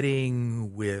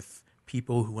setting with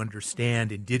people who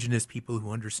understand, indigenous people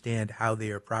who understand how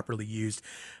they are properly used.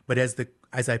 But as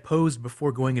I posed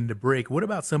before going into break, what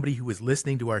about somebody who is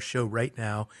listening to our show right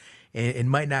now and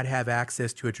might not have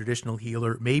access to a traditional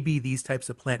healer? Maybe these types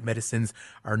of plant medicines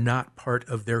are not part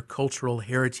of their cultural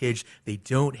heritage. They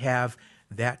don't have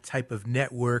that type of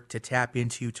network to tap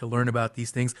into to learn about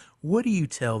these things. What do you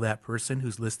tell that person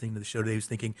who's listening to the show today who's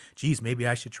thinking, geez, maybe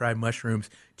I should try mushrooms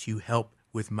to help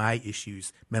with my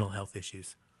issues, mental health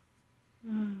issues?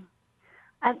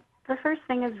 The first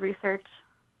thing is research.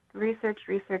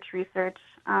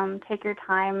 Take your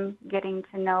time getting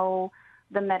to know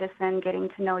the medicine, getting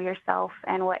to know yourself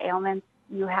and what ailments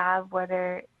you have,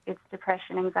 whether it's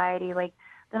depression, anxiety. Like,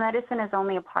 the medicine is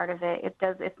only a part of it.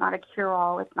 It's not a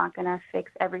cure-all. It's not going to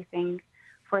fix everything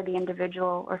for the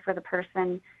individual or for the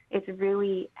person. It's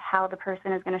really how the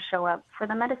person is going to show up for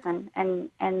the medicine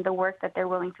and the work that they're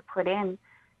willing to put in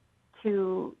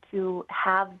to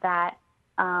have that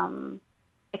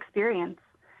experience,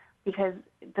 because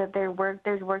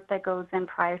there's work that goes in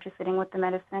prior to sitting with the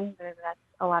medicine. That's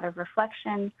a lot of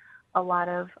reflection, a lot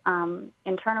of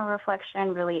internal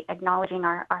reflection, really acknowledging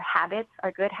our habits,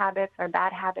 our good habits, our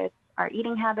bad habits, our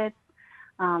eating habits,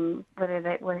 whether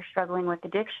that we're struggling with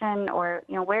addiction or,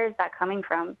 where is that coming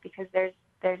from? Because there's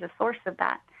a source of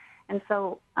that. And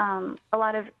so a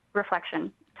lot of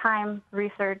reflection, time,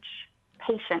 research,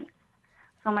 patience,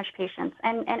 so much patience,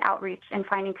 and outreach, and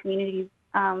finding communities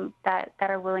that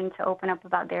are willing to open up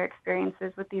about their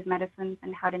experiences with these medicines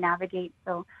and how to navigate.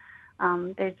 So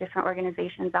there's different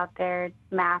organizations out there,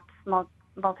 MAPS,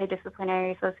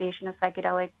 Multidisciplinary Association of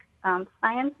Psychedelic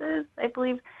sciences, I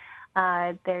believe.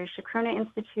 There's Shakruna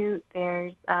Institute.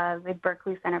 There's the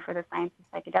Berkeley Center for the Science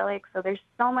of Psychedelics. So there's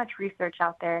so much research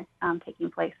out there taking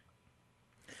place.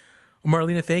 Well,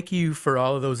 Marlena, thank you for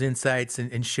all of those insights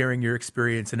and sharing your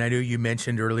experience. And I know you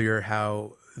mentioned earlier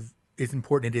how it's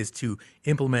important it is to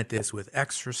implement this with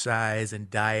exercise and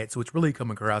diet. So what's really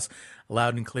come across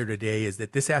loud and clear today is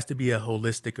that this has to be a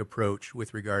holistic approach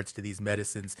with regards to these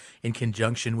medicines in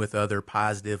conjunction with other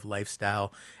positive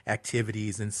lifestyle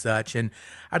activities and such. And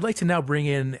I'd like to now bring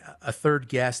in a third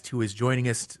guest who is joining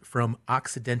us from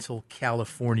Occidental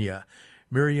California,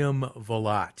 Miriam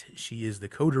Volat. She is the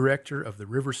co-director of the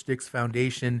River Styx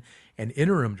Foundation and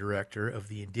interim director of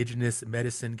the Indigenous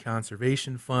Medicine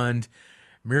Conservation Fund.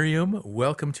 Miriam,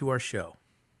 welcome to our show.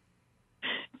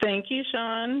 Thank you,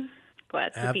 Sean.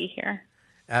 Glad to be here.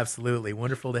 Absolutely.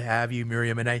 Wonderful to have you,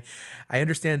 Miriam. And I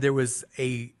understand there was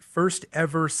a first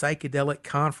ever psychedelic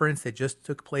conference that just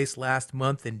took place last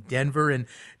month in Denver. And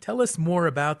tell us more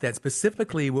about that.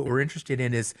 Specifically, what we're interested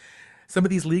in is some of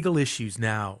these legal issues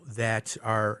now that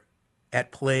are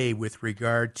at play with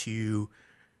regard to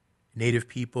Native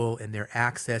people and their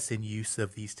access and use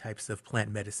of these types of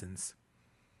plant medicines.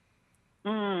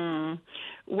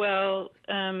 Well,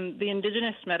 the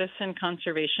Indigenous Medicine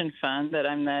Conservation Fund that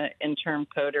I'm the interim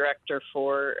co-director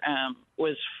for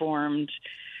was formed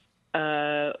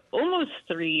almost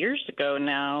 3 years ago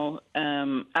now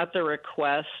at the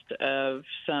request of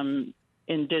some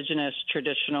Indigenous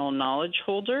traditional knowledge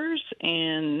holders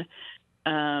and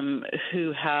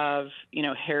who have,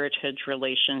 heritage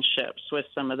relationships with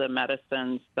some of the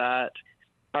medicines that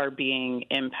are being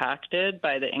impacted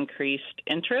by the increased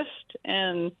interest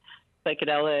in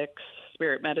psychedelics,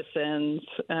 spirit medicines.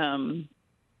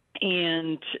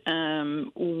 And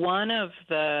one of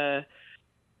the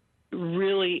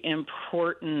really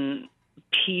important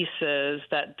pieces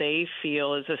that they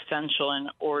feel is essential in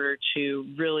order to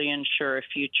really ensure a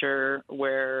future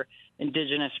where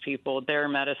Indigenous people, their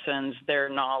medicines, their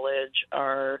knowledge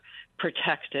are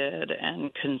protected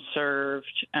and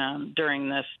conserved during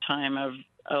this time of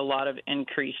a lot of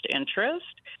increased interest,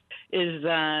 is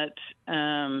that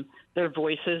their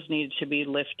voices need to be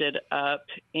lifted up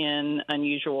in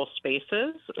unusual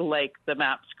spaces like the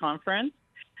MAPS conference.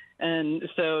 And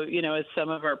so, as some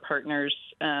of our partners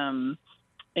in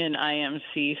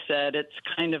IMC said, it's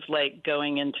kind of like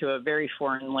going into a very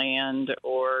foreign land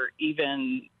or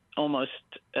even almost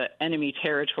enemy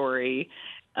territory,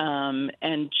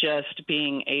 and just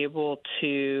being able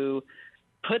to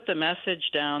put the message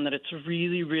down that it's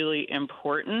really, really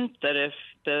important that if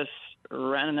this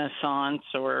renaissance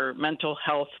or mental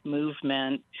health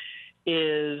movement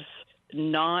is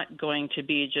not going to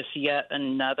be just yet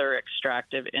another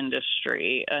extractive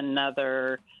industry,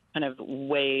 another kind of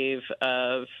wave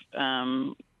of,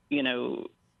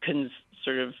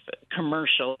 sort of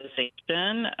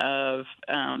commercialization of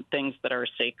things that are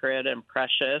sacred and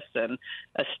precious, and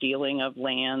a stealing of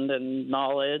land and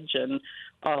knowledge and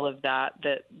all of that,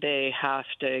 that they have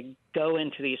to go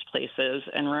into these places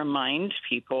and remind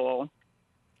people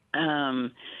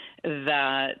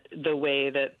that the way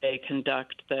that they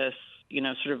conduct this,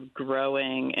 sort of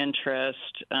growing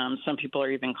interest, some people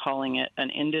are even calling it an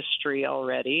industry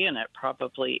already, and it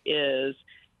probably is,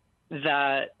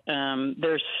 that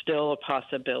there's still a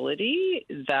possibility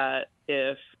that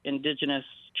if Indigenous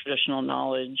traditional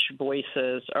knowledge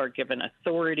voices are given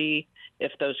authority,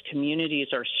 if those communities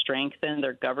are strengthened,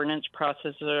 their governance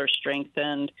processes are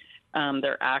strengthened,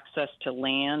 their access to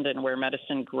land and where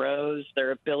medicine grows,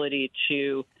 their ability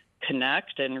to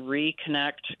connect and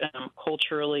reconnect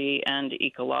culturally and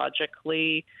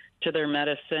ecologically to their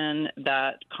medicine,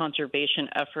 that conservation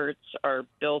efforts are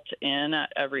built in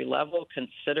at every level,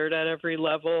 considered at every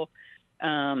level,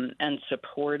 and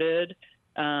supported,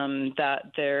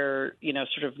 that their,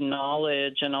 sort of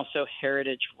knowledge and also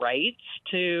heritage rights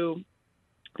to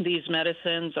these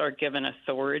medicines are given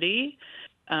authority,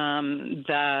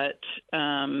 that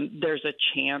there's a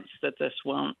chance that this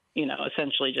won't,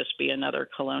 essentially just be another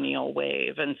colonial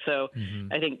wave. And so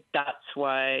I think that's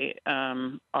why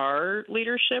our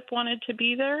leadership wanted to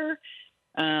be there.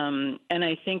 And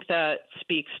I think that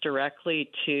speaks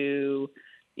directly to,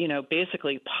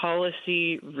 basically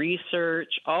policy,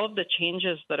 research, all of the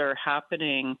changes that are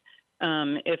happening,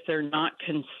 if they're not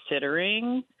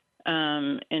considering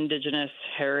Indigenous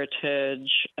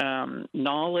heritage,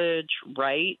 knowledge,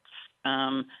 rights,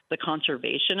 the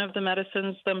conservation of the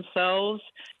medicines themselves,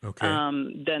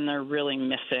 then they're really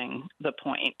missing the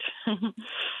point.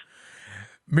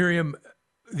 Miriam,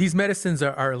 These medicines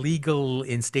are legal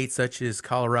in states such as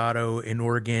Colorado and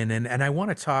Oregon, and I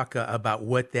want to talk about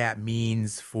what that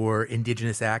means for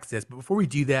Indigenous access. But before we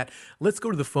do that, let's go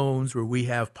to the phones where we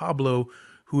have Pablo,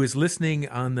 who is listening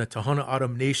on the Tohono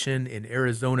O'odham Nation in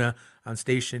Arizona on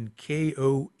station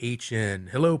KOHN.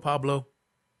 Hello, Pablo.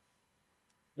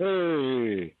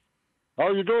 Hey,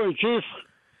 how you doing, Chief?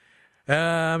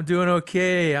 I'm doing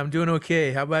okay.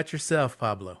 How about yourself,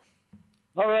 Pablo?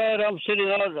 All right, I'm sitting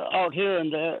out here in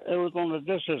the Arizona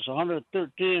distance,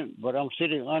 113, but I'm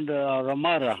sitting under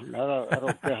Ramada. I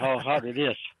don't care how hot it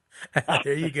is.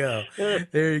 There you go.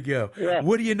 There you go. Yeah.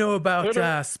 What do you know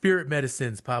about spirit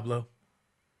medicines, Pablo?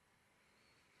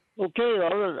 Okay,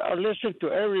 I listen to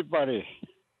everybody.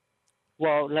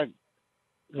 Well, like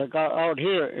out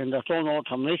here in the Tohono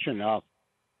O'odham Nation,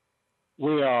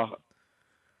 we are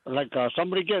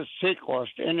somebody gets sick or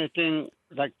anything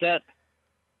like that.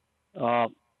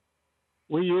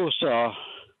 We use the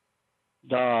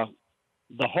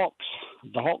hawk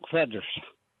feathers,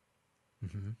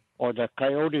 or the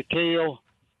coyote tail,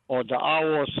 or the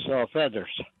owl's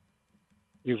feathers.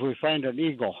 If we find an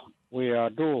eagle, we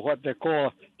do what they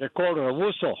call it a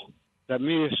whistle. That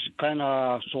means kind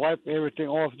of swipe everything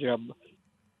off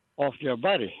their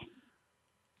body.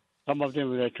 Some of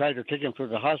them, they try to take them to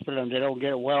the hospital and they don't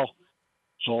get well,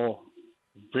 so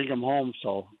bring them home.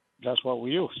 So that's what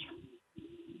we use.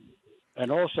 And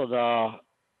also the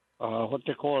what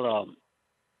they call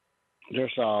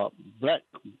there's a black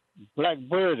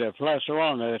bird that flies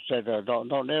around. They said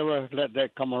don't ever let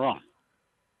that come around.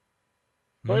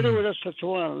 So anyway, that's what I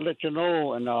want to let you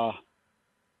know. And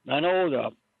I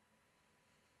know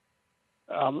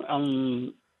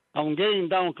that I'm getting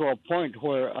down to a point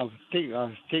where I think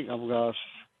I'm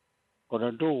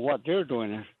gonna do what they're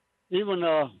doing. Even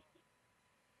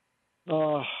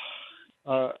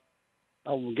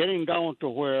I'm getting down to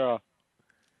where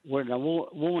when a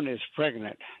woman is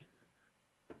pregnant,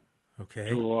 okay,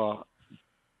 to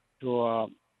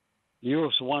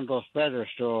use one of those feathers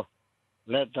to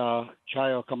let the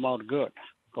child come out good,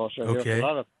 because there's a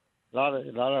lot of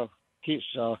kids.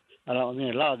 A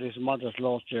lot of these mothers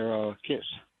lost their kids.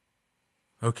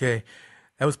 Okay,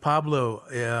 that was Pablo,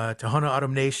 Tohono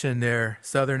O'odham Nation there,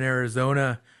 Southern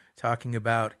Arizona, talking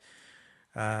about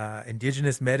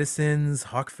indigenous medicines,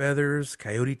 hawk feathers,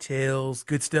 coyote tails.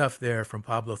 Good stuff there from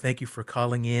Pablo. Thank you for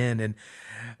calling in. And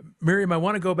Miriam, I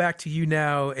want to go back to you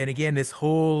now. And again, this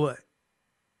whole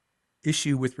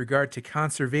issue with regard to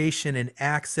conservation and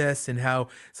access, and how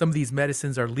some of these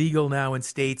medicines are legal now in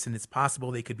states, and it's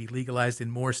possible they could be legalized in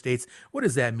more states. What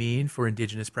does that mean for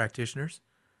indigenous practitioners?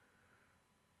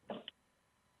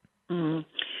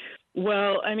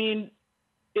 Well, I mean,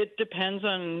 it depends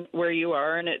on where you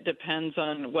are, and it depends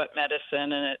on what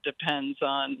medicine, and it depends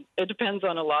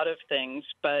on a lot of things.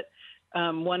 But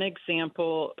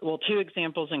two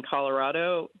examples in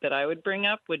Colorado that I would bring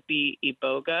up would be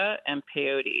iboga and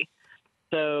peyote.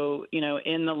 So,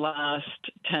 in the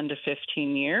last 10 to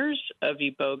 15 years of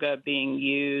iboga being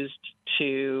used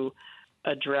to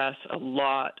address a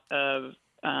lot of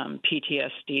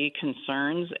PTSD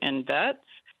concerns in vets,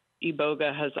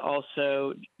 iboga has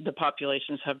also, the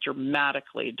populations have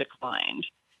dramatically declined.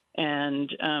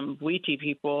 And Witi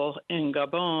people in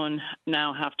Gabon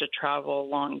now have to travel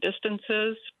long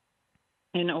distances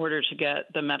in order to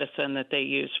get the medicine that they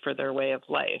use for their way of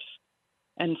life.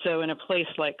 And so in a place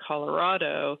like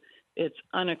Colorado, it's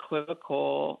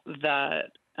unequivocal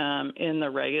that in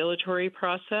the regulatory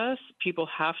process, people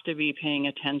have to be paying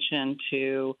attention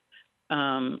to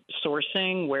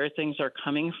sourcing, where things are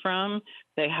coming from.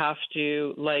 They have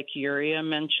to, like Yuria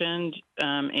mentioned,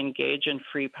 engage in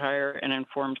free, prior, and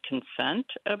informed consent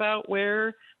about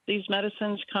where these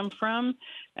medicines come from.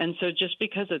 And so just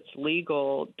because it's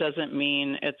legal doesn't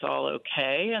mean it's all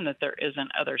okay and that there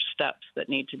isn't other steps that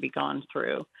need to be gone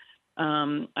through.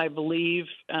 I believe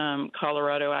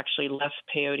Colorado actually left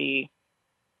peyote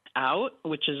out,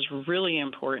 which is really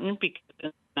important because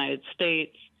in the United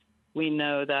States, we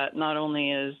know that not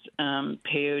only is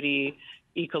peyote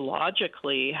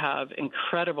ecologically have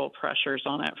incredible pressures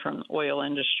on it from the oil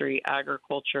industry,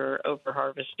 agriculture,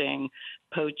 overharvesting,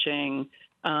 poaching,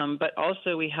 but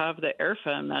also we have the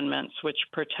ERFA amendments, which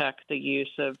protect the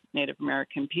use of Native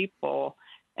American people.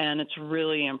 And it's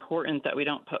really important that we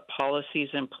don't put policies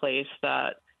in place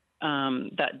that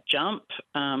jump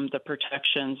the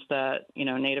protections that,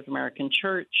 Native American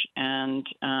Church and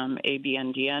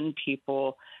ABNDN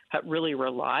people really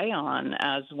rely on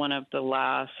as one of the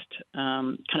last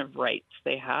kind of rights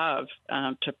they have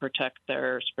to protect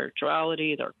their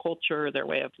spirituality, their culture, their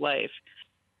way of life.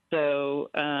 So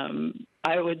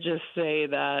I would just say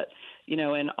that,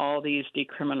 in all these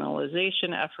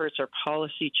decriminalization efforts or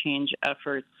policy change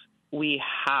efforts, we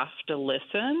have to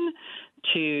listen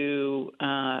to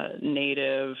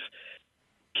Native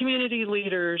community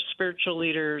leaders, spiritual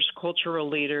leaders, cultural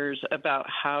leaders about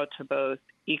how to both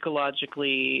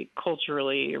ecologically,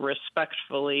 culturally,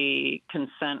 respectfully,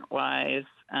 consent-wise,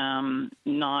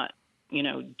 not,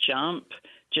 jump,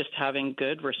 just having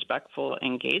good, respectful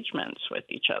engagements with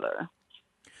each other.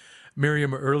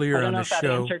 Miriam, earlier on the I don't know if that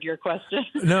show, answered your question.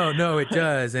 No, it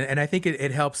does. And I think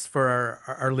it helps for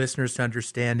our listeners to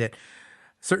understand that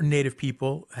certain Native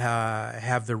people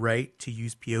have the right to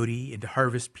use peyote and to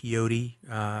harvest peyote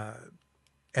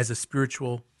as a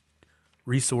spiritual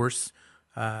resource,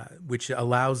 which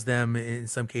allows them in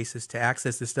some cases to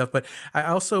access this stuff. But I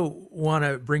also want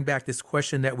to bring back this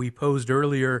question that we posed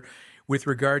earlier with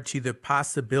regard to the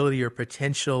possibility or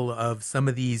potential of some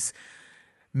of these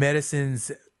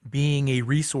medicines being a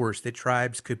resource that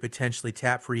tribes could potentially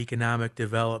tap for economic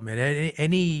development.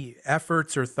 Any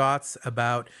efforts or thoughts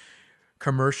about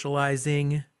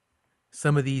commercializing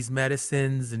some of these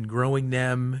medicines and growing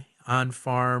them on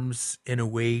farms in a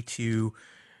way to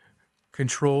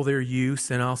control their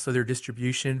use and also their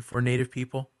distribution for Native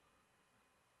people?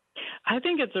 I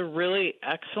think it's a really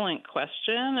excellent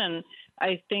question. And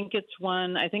I think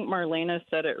Marlena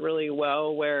said it really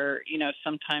well, where,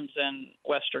 sometimes in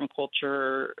Western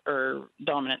culture or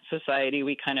dominant society,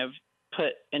 we kind of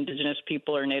put Indigenous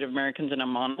people or Native Americans in a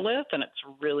monolith, and it's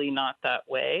really not that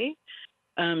way.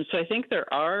 So I think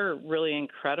there are really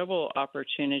incredible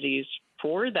opportunities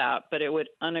for that, but it would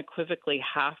unequivocally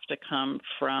have to come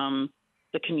from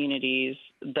the communities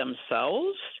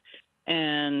themselves.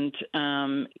 And,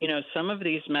 some of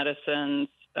these medicines,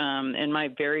 in my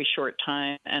very short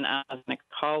time and as an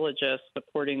ecologist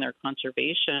supporting their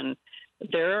conservation,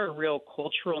 there are real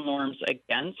cultural norms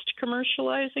against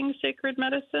commercializing sacred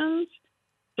medicines.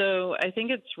 So I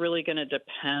think it's really going to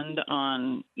depend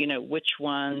on, which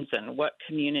ones and what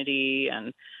community.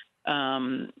 And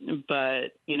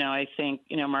but, I think,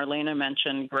 Marlena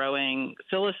mentioned growing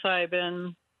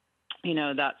psilocybin.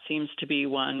 That seems to be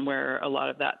one where a lot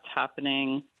of that's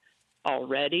happening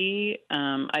already.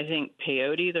 I think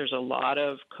peyote, there's a lot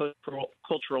of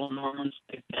cultural norms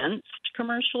against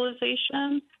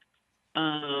commercialization.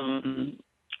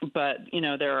 But,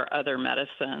 there are other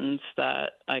medicines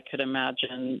that I could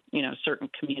imagine, certain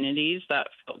communities that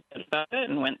felt good about it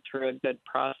and went through a good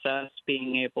process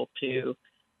being able to,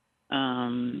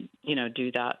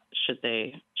 do that should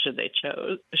they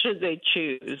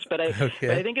choose. But I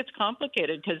think it's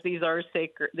complicated because these are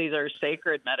sacred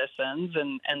medicines.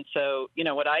 And so,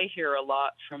 what I hear a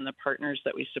lot from the partners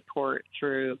that we support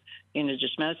through the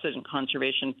Indigenous Medicine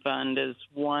Conservation Fund is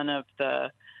one of the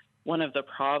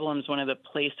problems, one of the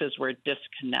places where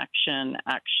disconnection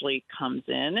actually comes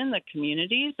in the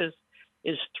communities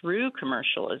is through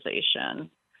commercialization.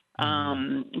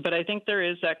 But I think there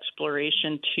is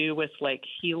exploration too with like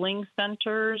healing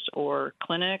centers or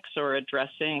clinics or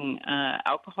addressing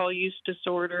alcohol use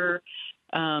disorder.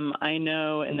 I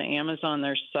know in the Amazon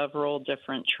there's several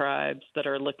different tribes that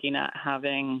are looking at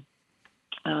having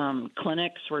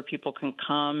clinics where people can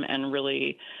come and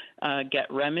really get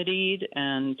remedied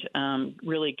and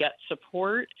really get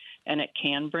support, and it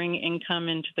can bring income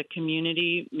into the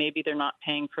community. Maybe they're not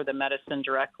paying for the medicine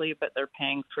directly, but they're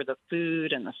paying for the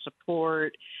food and the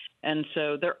support. And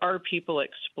so there are people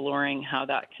exploring how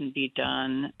that can be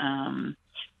done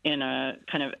in a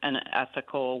kind of an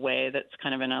ethical way that's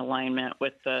kind of in alignment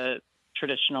with the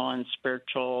traditional and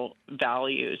spiritual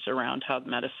values around how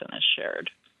medicine is shared.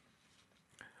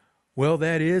 Well,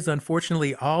 that is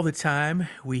unfortunately all the time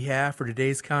we have for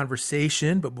today's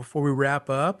conversation. But before we wrap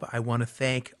up, I want to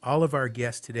thank all of our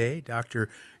guests today, Dr.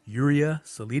 Yuria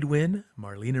Salidwin,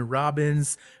 Marlena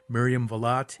Robbins, Miriam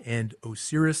Valat, and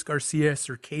Osiris Garcia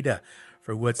Cerqueda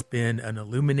for what's been an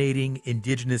illuminating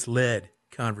Indigenous-led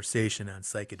conversation on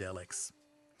psychedelics.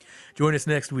 Join us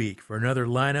next week for another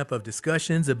lineup of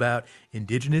discussions about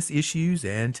Indigenous issues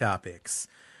and topics.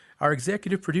 Our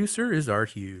executive producer is Art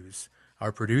Hughes.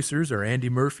 Our producers are Andy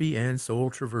Murphy and Sol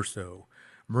Traverso.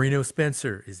 Marino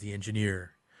Spencer is the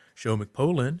engineer. Sho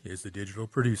McPolin is the digital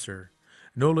producer.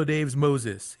 Nola Daves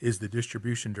Moses is the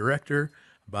distribution director.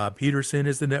 Bob Peterson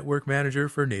is the network manager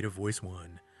for Native Voice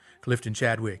One. Clifton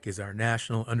Chadwick is our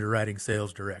national underwriting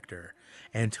sales director.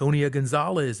 Antonia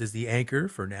Gonzalez is the anchor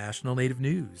for National Native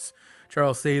News.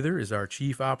 Charles Sather is our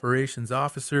chief operations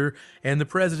officer, and the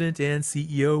president and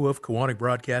CEO of Koahnic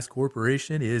Broadcast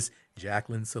Corporation is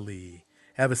Jacqueline Salee.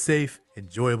 Have a safe,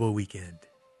 enjoyable weekend.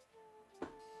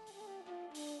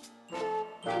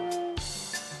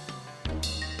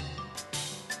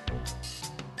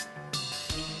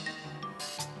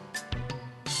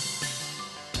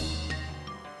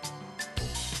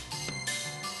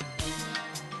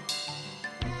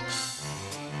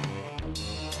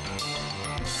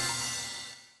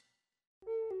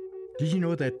 Did you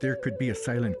know that there could be a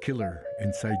silent killer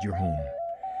inside your home?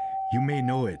 You may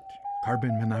know it,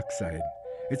 carbon monoxide.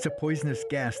 It's a poisonous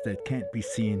gas that can't be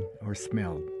seen or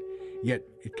smelled, yet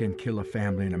it can kill a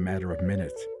family in a matter of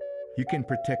minutes. You can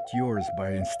protect yours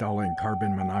by installing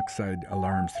carbon monoxide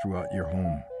alarms throughout your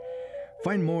home.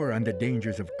 Find more on the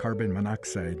dangers of carbon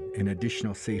monoxide and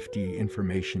additional safety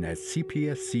information at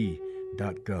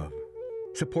cpsc.gov.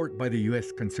 Support by the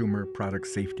U.S. Consumer Product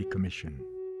Safety Commission.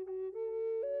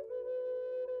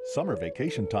 Summer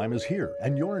vacation time is here,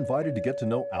 and you're invited to get to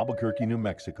know Albuquerque, New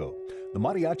Mexico. The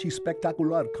Mariachi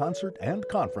Spectacular concert and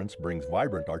conference brings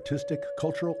vibrant artistic,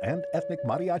 cultural, and ethnic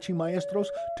mariachi maestros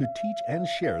to teach and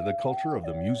share the culture of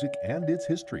the music and its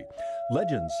history.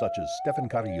 Legends such as Stephen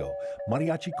Carrillo,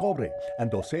 Mariachi Cobre,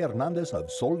 and Jose Hernandez of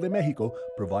Sol de Mexico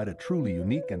provide a truly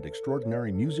unique and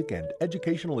extraordinary music and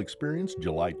educational experience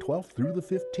July 12th through the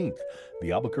 15th.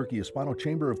 The Albuquerque Hispano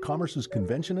Chamber of Commerce's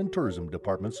Convention and Tourism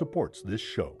Department supports this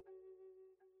show.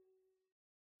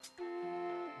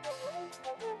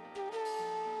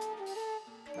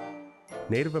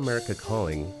 Native America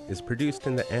Calling is produced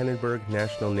in the Annenberg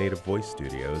National Native Voice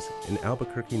Studios in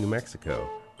Albuquerque, New Mexico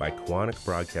by Quantic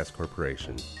Broadcast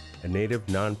Corporation, a Native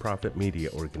nonprofit media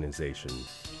organization.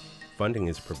 Funding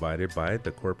is provided by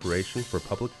the Corporation for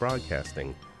Public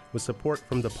Broadcasting with support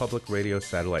from the Public Radio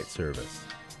Satellite Service.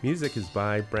 Music is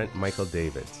by Brent Michael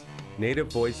Davids. Native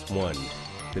Voice One,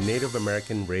 the Native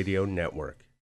American Radio Network.